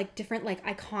featuring like different like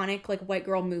iconic like white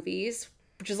girl movies,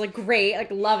 which is like great,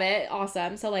 like love it,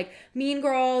 awesome. So like Mean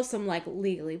Girls, some like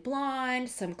Legally Blonde,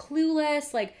 some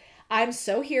Clueless, like I'm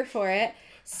so here for it.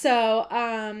 So,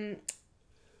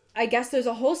 I guess there's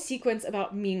a whole sequence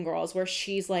about Mean Girls where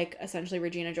she's like essentially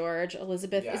Regina George,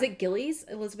 Elizabeth. Yeah. Is it Gillies?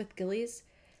 Elizabeth Gillies?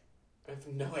 I have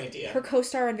no idea. Her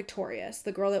co-star on Victorious,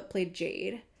 the girl that played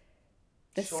Jade,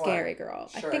 the scary girl.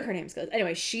 Sure. I think her name's Gillies.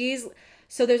 Anyway,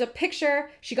 so there's a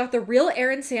picture. She got the real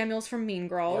Erin Samuels from Mean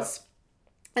Girls. Yep.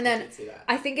 And then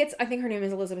I think her name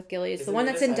is Elizabeth Gillies, the one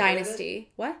that's in Dynasty.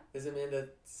 What? Is Amanda?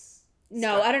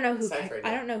 No, I don't know who.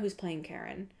 I don't know who's playing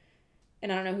Karen.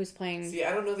 And I don't know who's playing... See,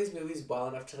 I don't know these movies well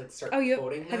enough to, start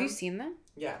quoting them. Have you seen them?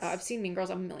 Yes. Oh, I've seen Mean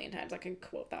Girls a million times. I can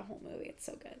quote that whole movie. It's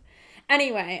so good.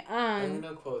 Anyway, I only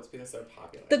know quotes because they're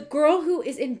popular. The girl who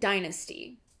is in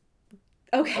Dynasty.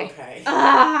 Okay.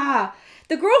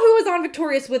 The girl who was on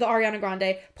Victorious with Ariana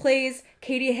Grande plays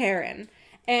Katie Heron.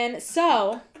 And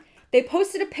so, they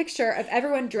posted a picture of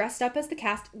everyone dressed up as the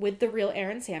cast with the real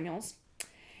Erin Samuels.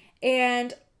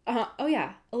 And,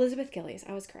 Elizabeth Gillies.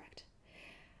 I was correct.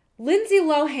 Lindsay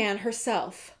Lohan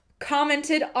herself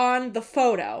commented on the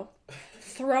photo,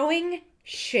 throwing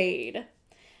shade.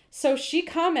 So she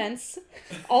comments,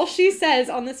 all she says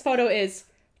on this photo is,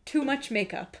 too much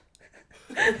makeup.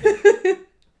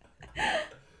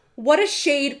 What a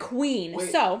shade queen.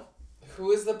 Wait, so,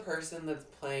 who is the person that's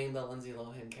playing the Lindsay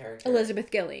Lohan character? Elizabeth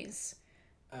Gillies.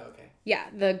 Oh, okay. Yeah,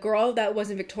 the girl that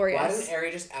wasn't victorious. Why didn't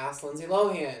Ari just ask Lindsay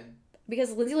Lohan?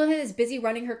 Because Lindsay Lohan is busy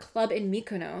running her club in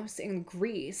Mykonos in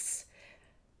Greece.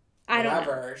 I don't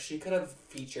know. She could have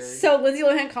featured. So Lindsay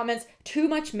Lohan comments, too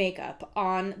much makeup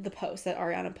on the post that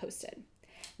Ariana posted.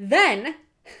 Then,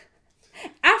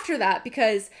 after that,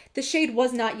 because the shade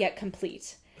was not yet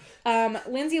complete,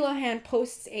 Lindsay Lohan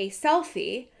posts a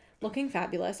selfie looking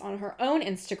fabulous on her own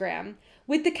Instagram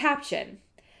with the caption,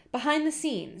 behind the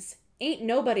scenes, ain't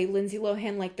nobody Lindsay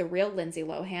Lohan like the real Lindsay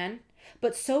Lohan,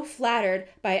 but so flattered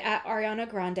by @Ariana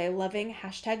Grande loving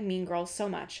 #meangirls so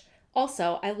much.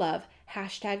 Also, I love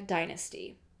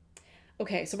 #dynasty.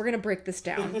 Okay, so we're going to break this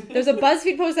down. There's a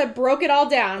BuzzFeed post that broke it all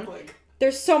down.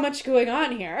 There's so much going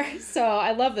on here. So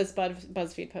I love this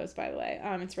BuzzFeed post, by the way.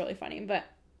 It's really funny. But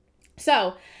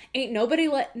so ain't nobody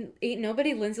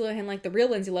Lindsay Lohan like the real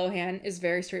Lindsay Lohan is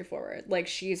very straightforward. Like,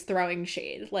 she's throwing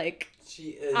shade. Like, she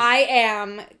is. I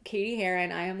am Katie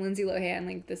Heron. I am Lindsay Lohan.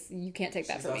 Like, this, you can't take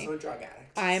that from me. She's also a drug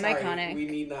addict. I am iconic. We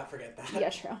need not forget that. Yeah,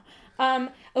 true.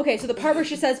 Okay, so the part where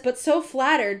she says, but so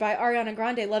flattered by Ariana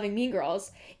Grande loving Mean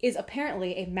Girls is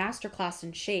apparently a masterclass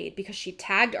in shade because she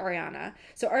tagged Ariana.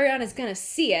 So Ariana's gonna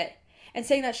see it, and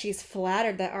saying that she's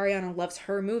flattered that Ariana loves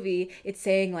her movie, it's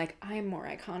saying, like, I'm more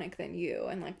iconic than you,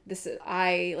 and, like, this is,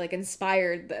 I, like,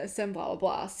 inspired this, and blah, blah,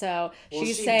 blah. So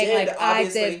she's saying, like, I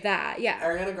did that. Yeah.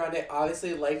 Ariana Grande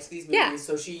obviously liked these movies,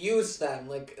 so she used them.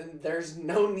 Like, and there's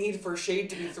no need for shade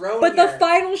to be thrown But here. the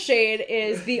final shade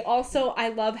is the also, I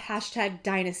love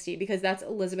 #Dynasty, because that's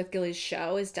Elizabeth Gillies'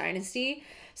 show, is Dynasty.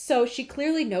 So she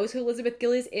clearly knows who Elizabeth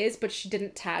Gillies is, but she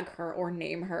didn't tag her or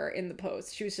name her in the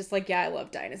post. She was just like, yeah, I love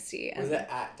Dynasty. And was it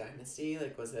 @Dynasty?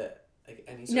 Like, was it, like,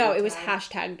 any sort no, of it was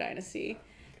tag? #Dynasty.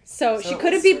 So she it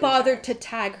couldn't was be sort of bothered to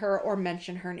tag. tag her or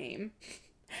mention her name.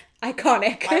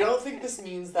 Iconic. I don't think this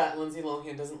means that Lindsay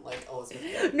Lohan doesn't like Elizabeth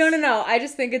Gillies. No. I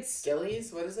just think it's...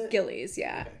 Gillies? What is it? Gillies,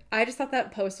 yeah. Okay. I just thought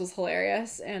that post was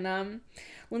hilarious. And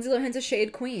Lindsay Lohan's a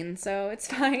shade queen, so it's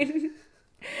fine.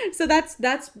 So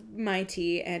that's my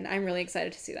tea, and I'm really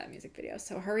excited to see that music video.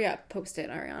 So hurry up, post it,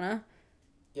 Ariana.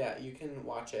 Yeah, you can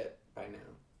watch it by now.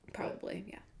 Probably,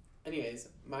 yeah. Anyways,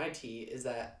 my tea is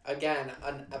that, again,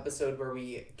 an episode where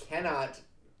we cannot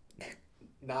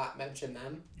not mention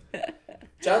them.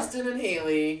 Justin and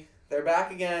Haley, they're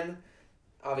back again.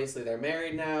 Obviously, they're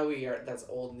married now. That's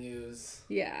old news.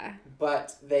 Yeah.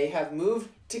 But they have moved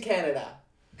to Canada.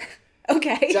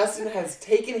 Okay. Justin has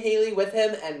taken Haley with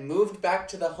him and moved back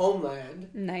to the homeland.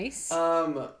 Nice.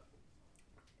 To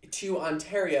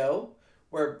Ontario,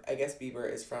 where I guess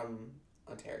Bieber is from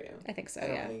Ontario. I think so, I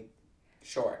don't yeah. really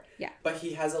sure. Yeah. But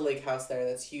he has a lake house there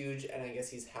that's huge, and I guess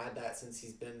he's had that since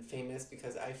he's been famous,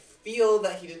 because I feel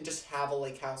that he didn't just have a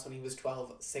lake house when he was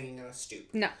 12 singing on a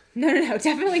stoop. No,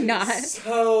 definitely not.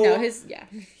 So no,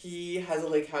 he has a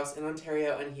lake house in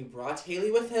Ontario, and he brought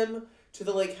Haley with him to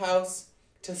the lake house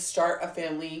to start a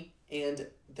family, and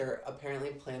they're apparently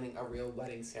planning a real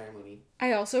wedding ceremony.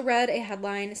 I also read a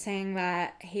headline saying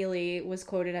that Haley was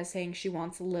quoted as saying she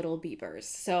wants little Biebers.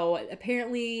 So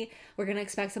apparently we're going to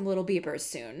expect some little Biebers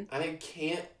soon. I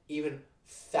can't even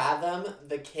fathom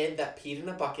the kid that peed in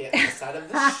a bucket on the side of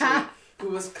the street who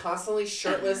was constantly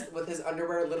shirtless with his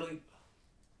underwear literally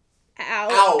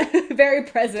out. Very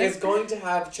present. Is going to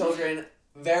have children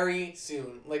very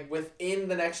soon. Like, within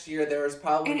the next year, there is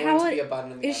probably going to be a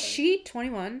bun in the Is oven. She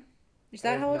 21? Is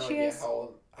that how old she is? How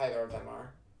old either of them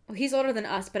are. Well, he's older than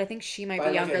us, but I think she might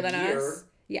be younger than us.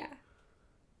 Yeah.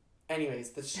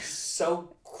 Anyways, that's just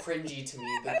so cringy to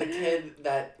me that the kid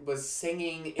that was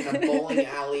singing in a bowling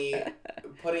alley,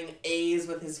 putting A's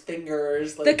with his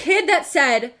fingers. Like, the kid that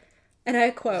said, and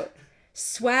I quote,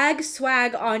 swag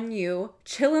on you,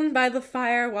 chillin' by the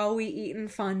fire while we eatin'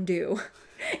 fondue,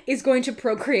 is going to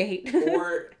procreate.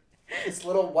 Or this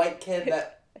little white kid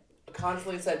that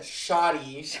constantly said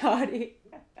shoddy. is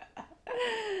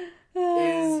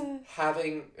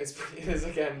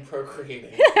again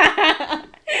procreating. I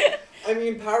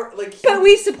mean, but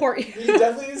we support you. He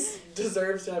definitely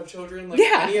deserves to have children, like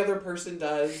any other person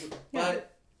does.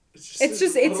 But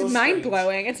it's mind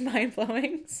blowing. It's mind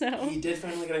blowing. So he did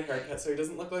finally get a haircut, so he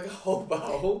doesn't look like a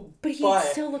hobo. But he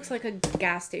still looks like a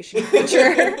gas station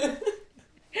creature.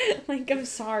 Like, I'm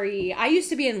sorry. I used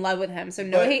to be in love with him, so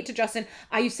hate to Justin.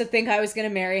 I used to think I was going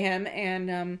to marry him,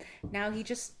 and now he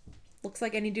just Looks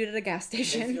like any dude at a gas If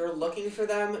station. you're looking for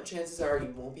them, chances are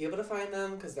you won't be able to find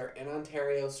them because they're in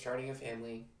Ontario starting a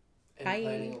family and Bye.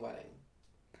 planning a wedding.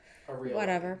 A real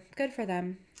Whatever. Good for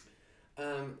them.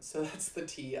 wedding. So that's the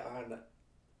tea on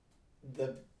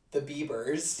the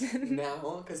Biebers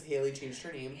now because Hailey changed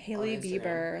her name. Hailey on Instagram.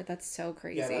 Bieber. That's so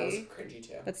crazy. Yeah, that was cringy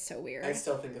too. That's so weird. I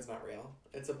still think it's not real.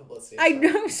 It's a publicity. I stunt.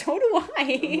 know. So do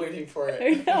I. I'm waiting for it.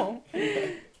 I know.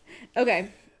 Okay.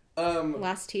 Um,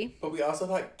 Last tea. but we also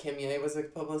thought Kim Ye was a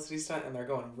publicity stunt, and they're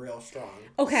going real strong.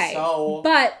 Okay. So,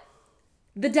 But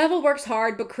the devil works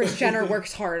hard, but Kris Jenner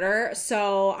works harder.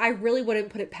 So I really wouldn't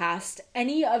put it past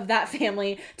any of that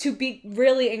family to be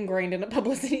really ingrained in a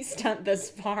publicity stunt this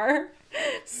far.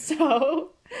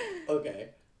 So. okay.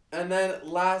 And then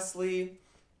lastly,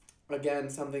 again,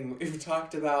 something we've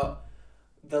talked about,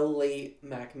 the late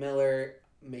Mac Miller,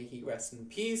 may he rest in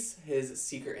peace. His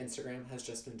secret Instagram has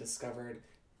just been discovered.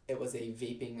 It was a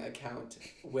vaping account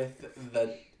with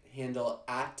the handle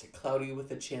 @cloudy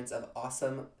with a chance of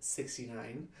awesome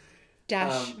 69.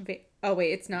 Oh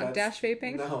wait, it's not dash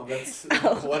vaping? No, that's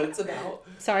Oh. what it's about.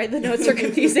 Sorry, the notes are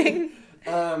confusing.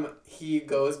 He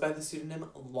goes by the pseudonym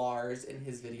Lars in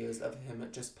his videos of him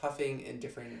just puffing in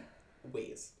different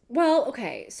ways. Well,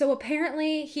 okay, so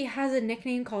apparently he has a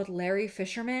nickname called Larry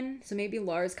Fisherman, so maybe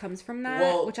Lars comes from that,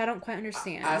 Well, which I don't quite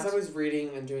understand. As I was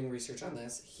reading and doing research on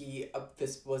this,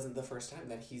 this wasn't the first time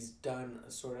that he's done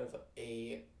sort of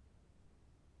a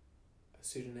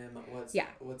pseudonym.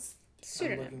 What's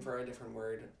Pseudonym. I'm looking for a different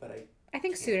word, but I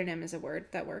think pseudonym is a word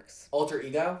that works. alter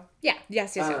ego. Yeah,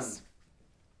 yes.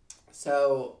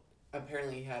 So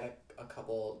apparently he had a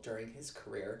couple during his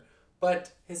career,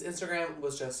 but his Instagram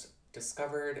was just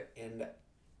discovered and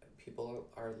people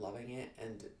are loving it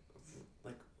and,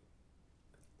 like,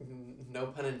 no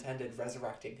pun intended,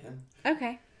 resurrecting him.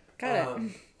 Okay, got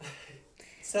it.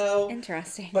 So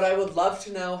Interesting. But I would love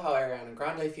to know how Ariana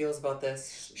Grande feels about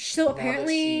this. So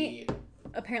apparently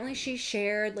she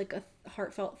shared like a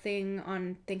heartfelt thing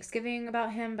on Thanksgiving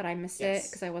about him, but I missed it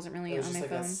because I wasn't really on my phone.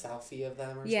 It was just like a selfie of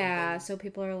them or Yeah, something. so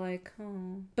people are like,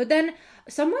 oh. But then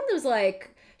someone was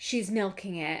like, she's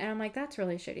milking it. And I'm like, that's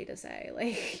really shitty to say.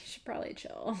 Like, you should probably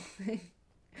chill.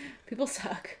 People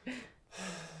suck.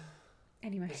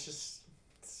 Anyway. It's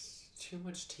too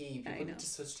much tea. People need to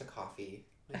switch to coffee.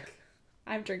 Like,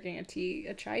 I'm drinking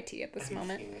a chai tea at this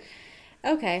moment. can't.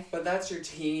 Okay. But that's your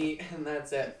tea, and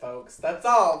that's it, folks. That's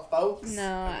all, folks.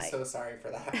 No, I'm so sorry for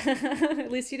that.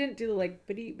 At least you didn't do the like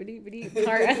bitty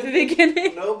part at the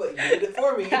beginning. No, but you did it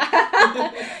for me.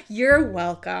 You're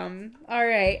welcome. All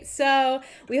right. So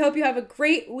we hope you have a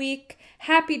great week.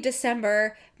 Happy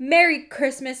December. Merry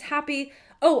Christmas.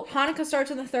 Hanukkah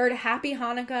starts on the 3rd. Happy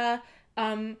Hanukkah.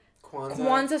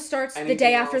 Kwanzaa starts the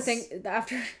day after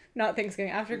not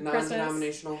Thanksgiving, after Christmas.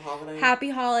 Non-denominational holiday. Happy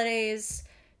holidays.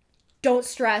 Don't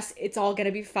stress. It's all going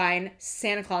to be fine.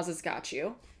 Santa Claus has got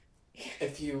you.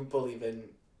 If you believe in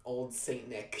old Saint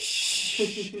Nick.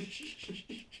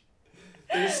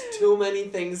 There's too many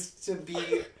things to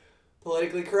be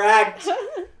politically correct.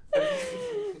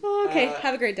 Okay.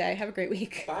 Have a great day. Have a great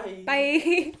week. Bye.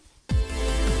 Bye.